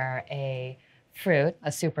pair a fruit, a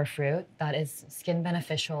superfruit that is skin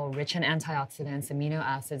beneficial, rich in antioxidants, amino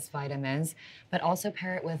acids, vitamins, but also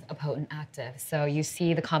pair it with a potent active. So you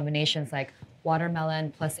see the combinations like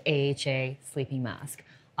watermelon plus AHA sleeping mask,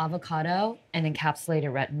 avocado and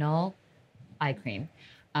encapsulated retinol eye cream,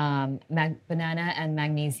 banana and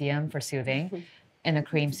magnesium for soothing, and a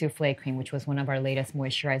cream souffle cream, which was one of our latest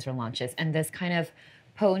moisturizer launches. And this kind of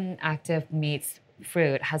potent active meets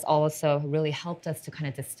fruit has also really helped us to kind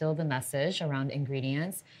of distill the message around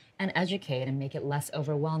ingredients and educate and make it less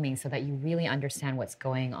overwhelming so that you really understand what's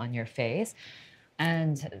going on your face.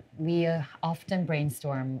 And we often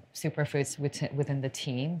brainstorm superfruits within the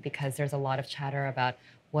team because there's a lot of chatter about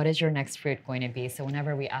what is your next fruit going to be. So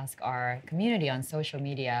whenever we ask our community on social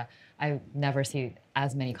media, I never see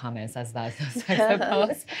as many comments as those types of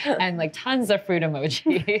posts and like tons of fruit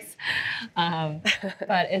emojis.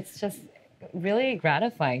 But it's just really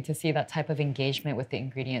gratifying to see that type of engagement with the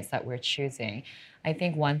ingredients that we're choosing. I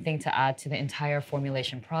think one thing to add to the entire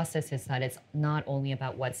formulation process is that it's not only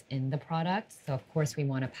about what's in the product. So of course we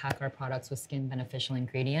want to pack our products with skin beneficial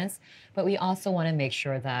ingredients, but we also want to make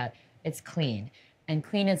sure that it's clean. And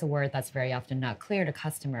clean is a word that's very often not clear to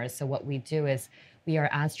customers. So what we do is we are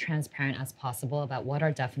as transparent as possible about what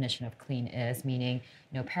our definition of clean is, meaning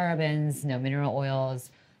no parabens, no mineral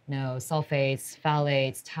oils, no sulfates,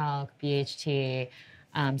 phthalates, talc, BHT,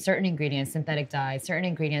 certain ingredients, synthetic dyes, certain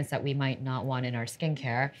ingredients that we might not want in our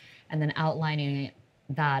skincare, and then outlining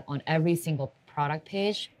that on every single product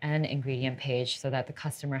page and ingredient page so that the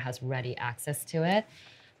customer has ready access to it,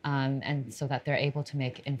 and so that they're able to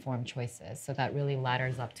make informed choices. So that really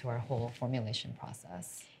ladders up to our whole formulation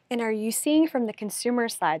process. And are you seeing from the consumer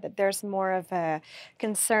side that there's more of a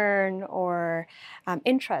concern or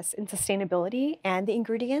interest in sustainability and the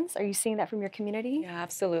ingredients? Are you seeing that from your community? Yeah,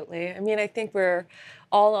 absolutely. I mean, I think we're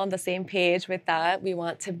all on the same page with that. We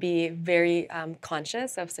want to be very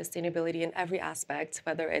conscious of sustainability in every aspect,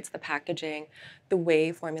 whether it's the packaging, the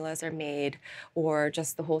way formulas are made, or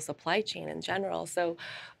just the whole supply chain in general. So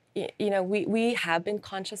you know, we have been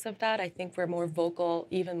conscious of that. I think we're more vocal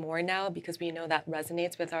even more now because we know that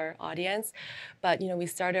resonates with our audience. But, you know, we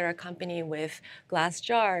started our company with glass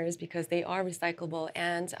jars because they are recyclable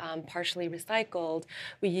and partially recycled.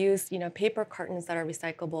 We use, you know, paper cartons that are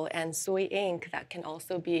recyclable and soy ink that can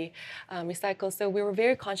also be recycled. So we were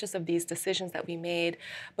very conscious of these decisions that we made,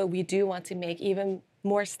 but we do want to make even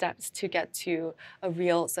more steps to get to a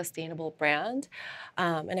real sustainable brand.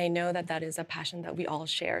 And I know that that is a passion that we all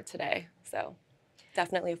share today. So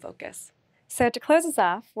definitely a focus. So to close us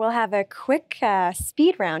off, we'll have a quick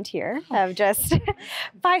speed round here of just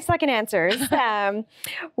 5-second answers.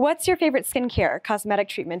 What's your favorite skincare cosmetic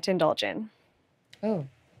treatment to indulge in? Oh,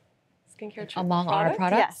 Skincare among our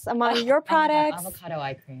products? Yes, among your products. Avocado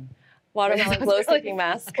eye cream. Watermelon glow sleeping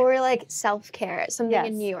mask. Or like self-care, something Yes.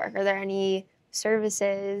 in New York. Are there any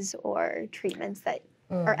services or treatments that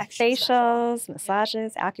are extra Facials,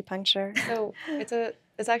 massages, acupuncture. So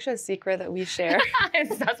it's actually a secret that we share.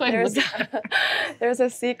 That's why There's a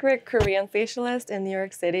secret Korean facialist in New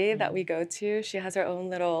York City that we go to. She has her own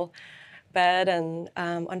little bed and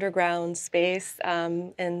underground space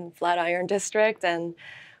in Flatiron District, and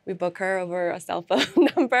we book her over a cell phone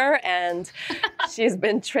number, and she's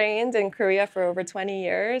been trained in Korea for over 20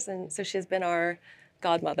 years, and so she's been our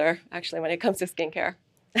godmother, actually, when it comes to skincare.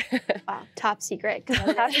 Wow, top secret.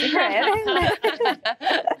 Top secret.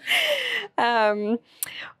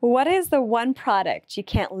 What is the one product you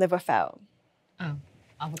can't live without? Oh,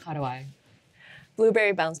 avocado eye.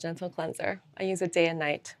 Blueberry Bounce Gentle Cleanser. I use it day and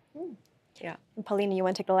night. Yeah. Paulina, you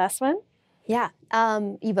want to take the last one? Yeah,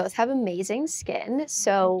 you both have amazing skin.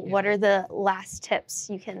 So what are the last tips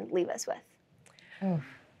you can leave us with? Oh.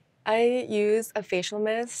 I use a facial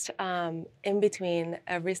mist in between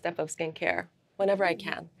every step of skincare, whenever I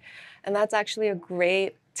can. And that's actually a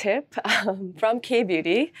great tip from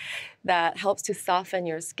K-Beauty that helps to soften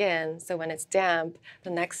your skin. So when it's damp,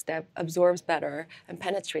 the next step absorbs better and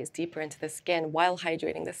penetrates deeper into the skin while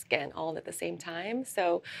hydrating the skin all at the same time.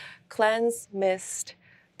 So cleanse, mist,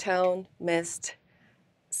 tone, mist,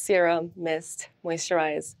 serum, mist,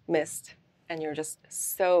 moisturize, mist. And you're just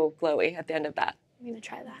so glowy at the end of that. I'm gonna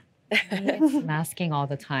try that. It's masking all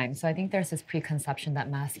the time. So I think there's this preconception that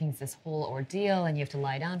masking is this whole ordeal and you have to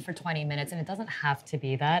lie down for 20 minutes, and it doesn't have to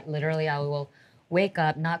be that. Literally, I will wake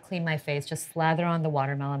up, not clean my face, just slather on the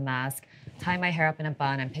watermelon mask, tie my hair up in a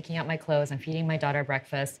bun, I'm picking out my clothes, I'm feeding my daughter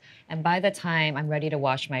breakfast, and by the time I'm ready to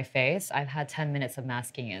wash my face, I've had 10 minutes of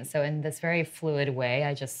masking in. So in this very fluid way,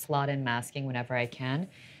 I just slot in masking whenever I can.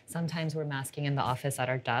 Sometimes we're masking in the office at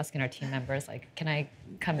our desk, and our team members like, "Can I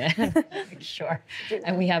come in?" Like, sure.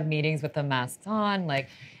 And we have meetings with the masks on. Like,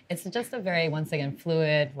 it's just a very, once again,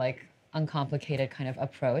 fluid, like uncomplicated kind of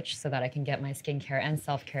approach, so that I can get my skincare and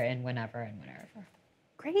self-care in whenever and wherever.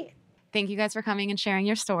 Great. Thank you guys for coming and sharing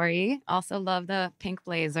your story. Also love the pink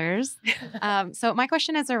blazers. So my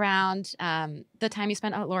question is around the time you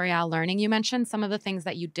spent at L'Oreal learning. You mentioned some of the things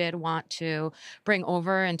that you did want to bring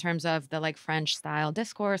over in terms of the like French style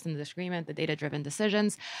discourse and the disagreement, the data-driven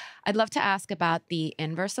decisions. I'd love to ask about the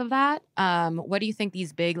inverse of that. What do you think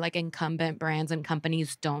these big like incumbent brands and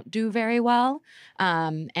companies don't do very well,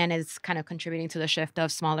 and is kind of contributing to the shift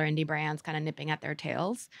of smaller indie brands kind of nipping at their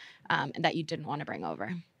tails, that you didn't want to bring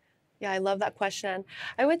over? Yeah, I love that question.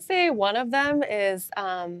 I would say one of them is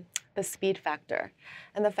the speed factor,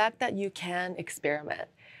 and the fact that you can experiment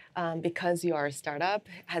because you are a startup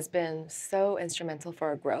has been so instrumental for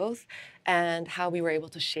our growth and how we were able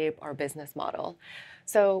to shape our business model.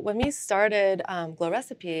 So when we started Glow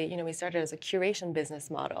Recipe, we started as a curation business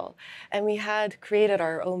model, and we had created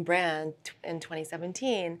our own brand in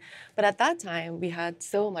 2017. But at that time, we had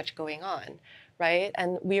so much going on, right?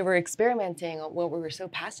 And we were experimenting on what we were so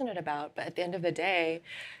passionate about. But at the end of the day,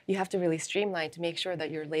 you have to really streamline to make sure that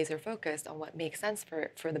you're laser focused on what makes sense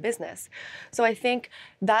for the business. So I think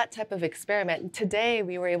that type of experiment, today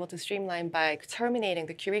we were able to streamline by terminating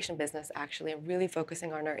the curation business actually and really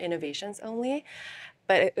focusing on our innovations only.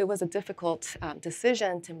 But it was a difficult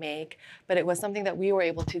decision to make, but it was something that we were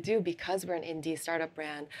able to do because we're an indie startup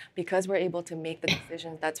brand, because we're able to make the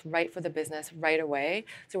decision that's right for the business right away.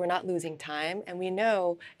 So we're not losing time. And we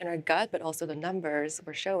know in our gut, but also the numbers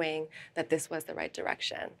were showing that this was the right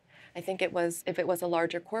direction. I think if it was a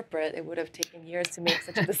larger corporate, it would have taken years to make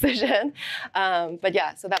such a decision. But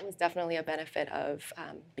yeah, so that was definitely a benefit of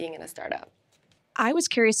being in a startup. I was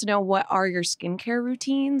curious to know, what are your skincare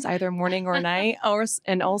routines, either morning or night?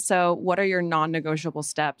 And also, what are your non-negotiable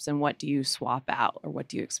steps, and what do you swap out or what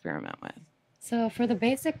do you experiment with? So for the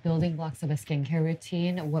basic building blocks of a skincare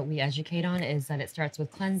routine, what we educate on is that it starts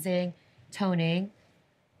with cleansing, toning,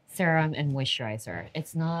 serum, and moisturizer.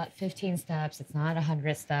 It's not 15 steps, it's not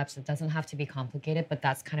 100 steps, it doesn't have to be complicated, but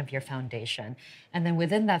that's kind of your foundation. And then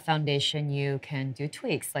within that foundation, you can do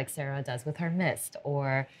tweaks like Sarah does with her mist,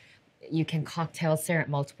 or you can cocktail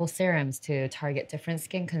multiple serums to target different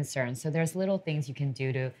skin concerns. So there's little things you can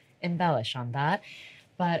do to embellish on that.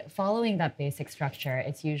 But following that basic structure,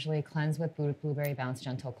 it's usually cleanse with Blueberry Bounce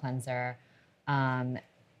Gentle Cleanser.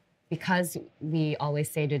 Because we always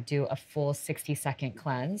say to do a full 60-second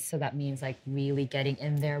cleanse, so that means like really getting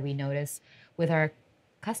in there. We notice with our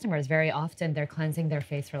customers, very often they're cleansing their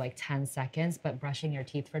face for like 10 seconds, but brushing your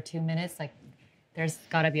teeth for 2 minutes, like there's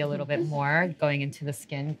got to be a little bit more going into the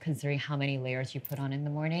skin considering how many layers you put on in the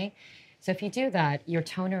morning. So if you do that, your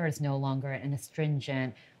toner is no longer an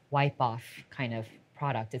astringent wipe-off kind of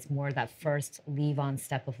product. It's more that first leave-on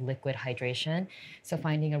step of liquid hydration. So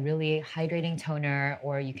finding a really hydrating toner,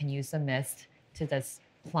 or you can use a mist to just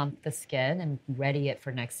plump the skin and ready it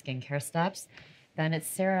for next skincare steps. Then it's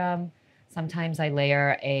serum. Sometimes I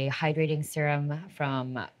layer a hydrating serum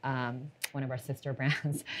from one of our sister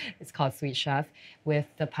brands. It's called Sweet Chef, with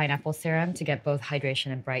the pineapple serum to get both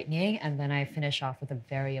hydration and brightening. And then I finish off with a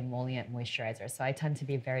very emollient moisturizer. So I tend to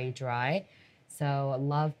be very dry. So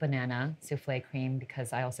love banana souffle cream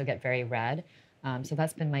because I also get very red. So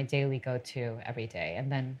that's been my daily go-to every day. And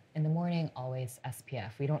then in the morning, always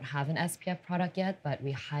SPF. We don't have an SPF product yet, but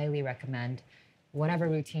we highly recommend whatever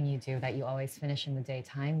routine you do that you always finish in the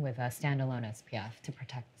daytime with a standalone SPF to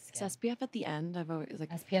protect the skin. Is SPF at the end? I've always like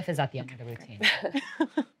SPF is at the end of the routine.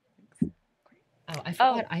 Oh, I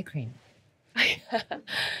forgot eye cream.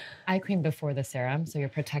 Eye cream before the serum, so you're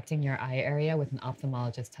protecting your eye area with an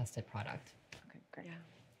ophthalmologist tested product. Okay, great. Yeah.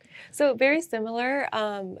 So very similar,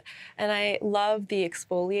 and I love the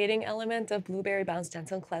exfoliating element of Blueberry Bounce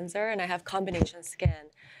Gentle Cleanser, and I have combination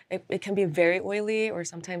skin. it can be very oily or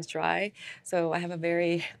sometimes dry. So I have a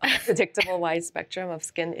very unpredictable wide spectrum of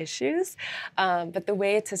skin issues. But the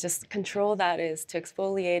way to just control that is to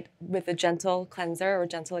exfoliate with a gentle cleanser or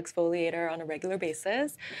gentle exfoliator on a regular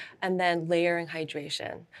basis, and then layering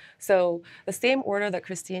hydration. So the same order that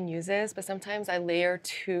Christine uses, but sometimes I layer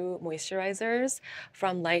 2 moisturizers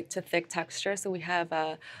from light to thick texture. So we have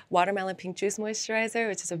a watermelon pink juice moisturizer,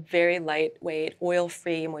 which is a very lightweight,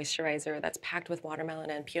 oil-free moisturizer that's packed with watermelon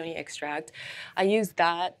and peony extract. I use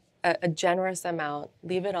that a generous amount,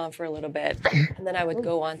 leave it on for a little bit, and then I would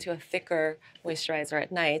go on to a thicker moisturizer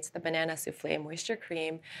at night, the Banana Souffle Moisture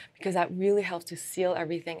Cream, because that really helps to seal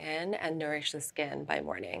everything in and nourish the skin by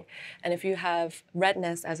morning. And if you have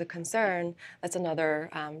redness as a concern, that's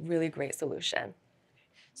another really great solution.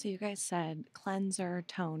 So you guys said cleanser,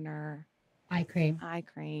 toner, Eye cream. eye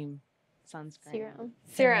cream, sunscreen.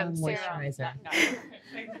 Serum. Moisturizer.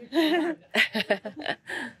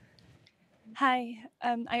 Hi,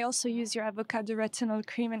 I also use your avocado retinol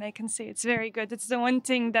cream, and I can say it's very good. It's the one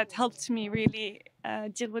thing that helped me really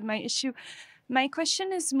deal with my issue. My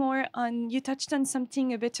question is more on, you touched on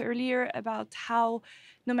something a bit earlier about how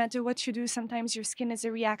no matter what you do, sometimes your skin is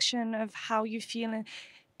a reaction of how you feel. And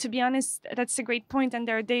to be honest, that's a great point. And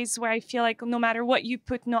there are days where I feel like no matter what you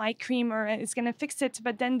put, no eye cream or it's going to fix it.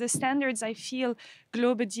 But then the standards I feel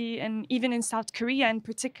globally and even in South Korea in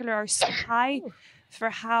particular are so high for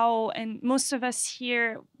how, and most of us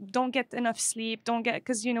here don't get enough sleep,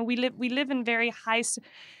 because we live in very high.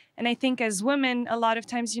 And I think as women, a lot of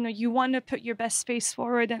times, you want to put your best face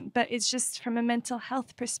forward, but it's just from a mental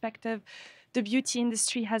health perspective, the beauty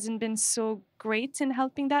industry hasn't been so great in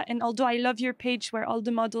helping that. And although I love your page where all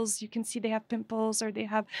the models, you can see they have pimples or they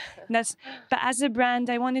have but as a brand,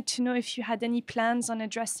 I wanted to know if you had any plans on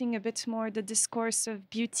addressing a bit more the discourse of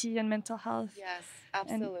beauty and mental health. Yes,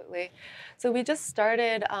 absolutely. So we just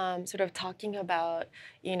started sort of talking about,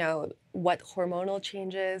 what hormonal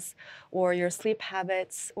changes or your sleep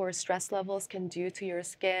habits or stress levels can do to your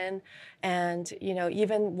skin. And,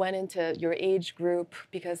 even went into your age group,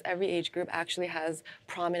 because every age group actually has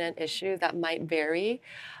prominent issues that might vary.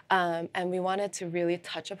 And we wanted to really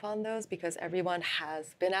touch upon those because everyone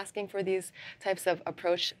has been asking for these types of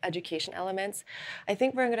approach education elements. I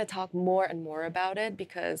think we're going to talk more and more about it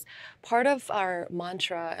because part of our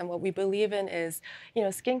mantra and what we believe in is,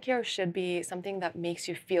 skincare should be something that makes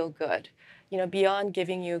you feel good. Beyond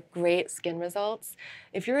giving you great skin results,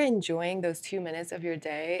 if you're enjoying those 2 minutes of your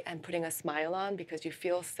day and putting a smile on because you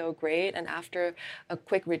feel so great, and after a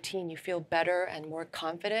quick routine, you feel better and more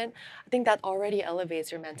confident, I think that already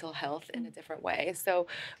elevates your mental health in a different way. So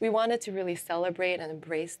we wanted to really celebrate and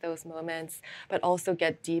embrace those moments, but also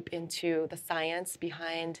get deep into the science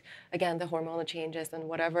behind, again, the hormonal changes and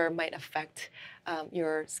whatever might affect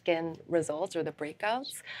your skin results or the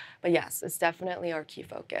breakouts. But yes, it's definitely our key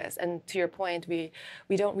focus. And to your point, we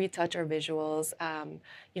don't retouch our visuals.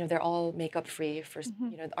 They're all makeup free for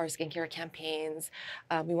our skincare campaigns.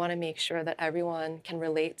 We want to make sure that everyone can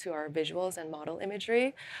relate to our visuals and model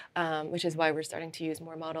imagery, which is why we're starting to use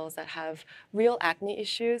more models that have real acne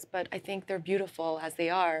issues, but I think they're beautiful as they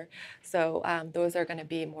are. So those are going to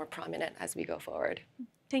be more prominent as we go forward.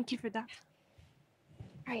 Thank you for that.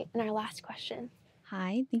 All right, and our last question.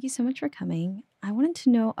 Hi, thank you so much for coming. I wanted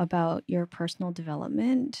to know about your personal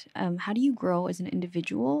development. How do you grow as an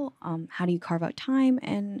individual? How do you carve out time?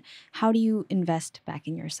 And how do you invest back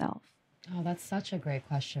in yourself? Oh, that's such a great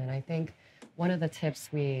question. I think one of the tips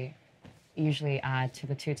we usually add to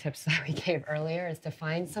the 2 tips that we gave earlier is to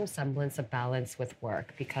find some semblance of balance with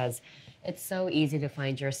work, because it's so easy to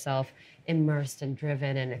find yourself immersed and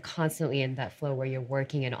driven and constantly in that flow where you're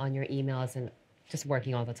working and on your emails and just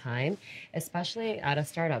working all the time, especially at a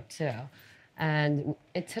startup too. And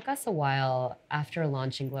it took us a while after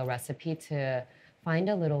launching Glow Recipe to find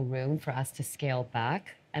a little room for us to scale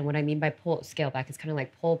back. And what I mean by scale back is kind of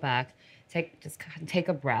like pull back, take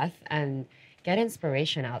a breath and get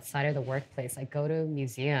inspiration outside of the workplace. Like go to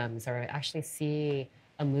museums or actually see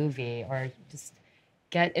a movie or just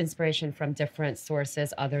get inspiration from different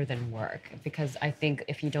sources other than work. Because I think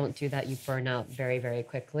if you don't do that, you burn out very, very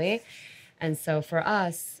quickly. And so for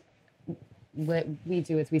us, what we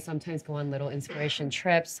do is we sometimes go on little inspiration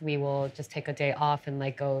trips. We will just take a day off and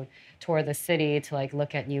go tour the city to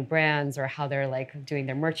look at new brands or how they're doing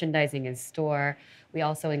their merchandising in store. We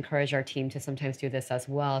also encourage our team to sometimes do this as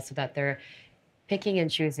well so that they're picking and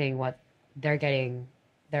choosing what they're getting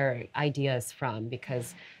their ideas from,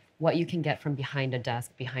 because what you can get from behind a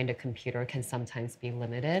desk, behind a computer can sometimes be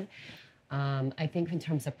limited. I think in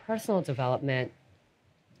terms of personal development,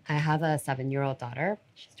 I have a 7-year-old daughter.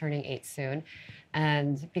 She's turning 8 soon.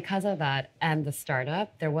 And because of that and the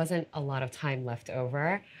startup, there wasn't a lot of time left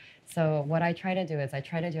over. So what I try to do is I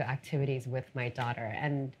try to do activities with my daughter.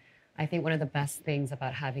 And I think one of the best things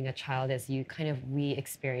about having a child is you kind of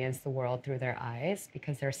re-experience the world through their eyes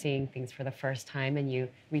because they're seeing things for the first time and you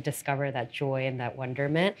rediscover that joy and that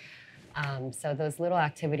wonderment. So those little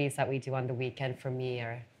activities that we do on the weekend for me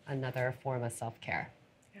are another form of self-care.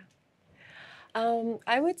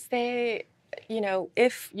 I would say,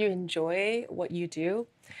 if you enjoy what you do,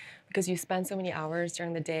 because you spend so many hours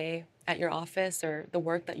during the day at your office or the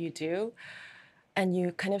work that you do, and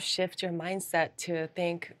you kind of shift your mindset to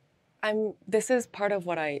think, this is part of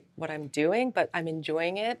what I'm doing, but I'm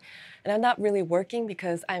enjoying it, and I'm not really working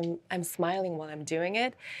because I'm smiling while I'm doing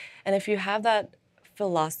it. And if you have that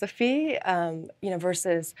philosophy,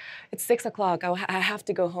 versus it's 6 o'clock, I have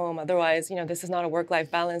to go home, otherwise, this is not a work-life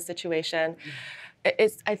balance situation.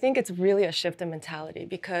 I think it's really a shift in mentality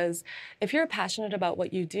because if you're passionate about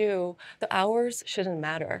what you do, the hours shouldn't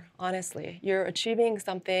matter, honestly. You're achieving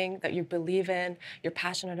something that you believe in, you're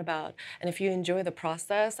passionate about, and if you enjoy the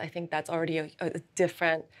process, I think that's already a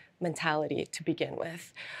different mentality to begin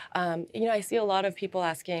with. I see a lot of people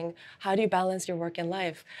asking, how do you balance your work and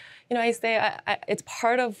life? I say it's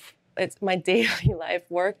part of it's my daily life.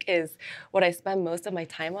 Work is what I spend most of my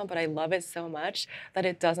time on, but I love it so much that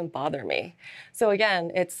it doesn't bother me. So again,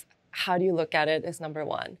 it's how do you look at it is number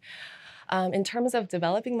one. In terms of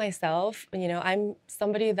developing myself, I'm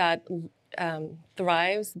somebody that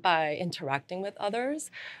thrives by interacting with others.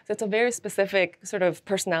 So it's a very specific sort of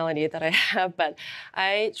personality that I have, but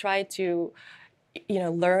I try to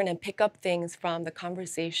learn and pick up things from the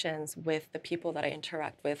conversations with the people that I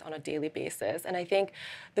interact with on a daily basis. And I think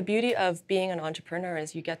the beauty of being an entrepreneur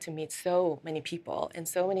is you get to meet so many people and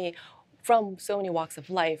from so many walks of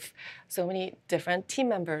life, so many different team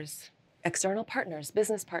members, external partners,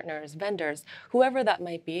 business partners, vendors, whoever that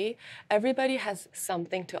might be. Everybody has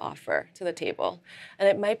something to offer to the table. And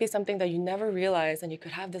it might be something that you never realized, and you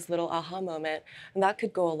could have this little aha moment, and that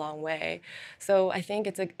could go a long way. So I think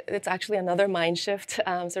it's actually another mind shift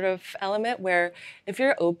sort of element where if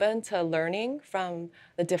you're open to learning from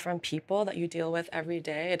the different people that you deal with every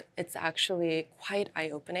day, it's actually quite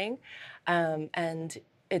eye-opening, and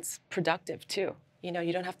it's productive too.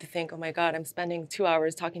 You don't have to think, oh my God, I'm spending 2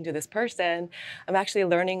 hours talking to this person. I'm actually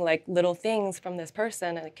learning like little things from this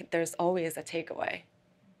person, and there's always a takeaway.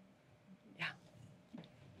 Yeah.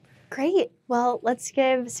 Great. Well, let's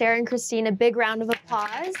give Sarah and Christine a big round of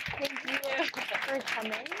applause. Thank you for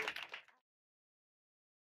coming.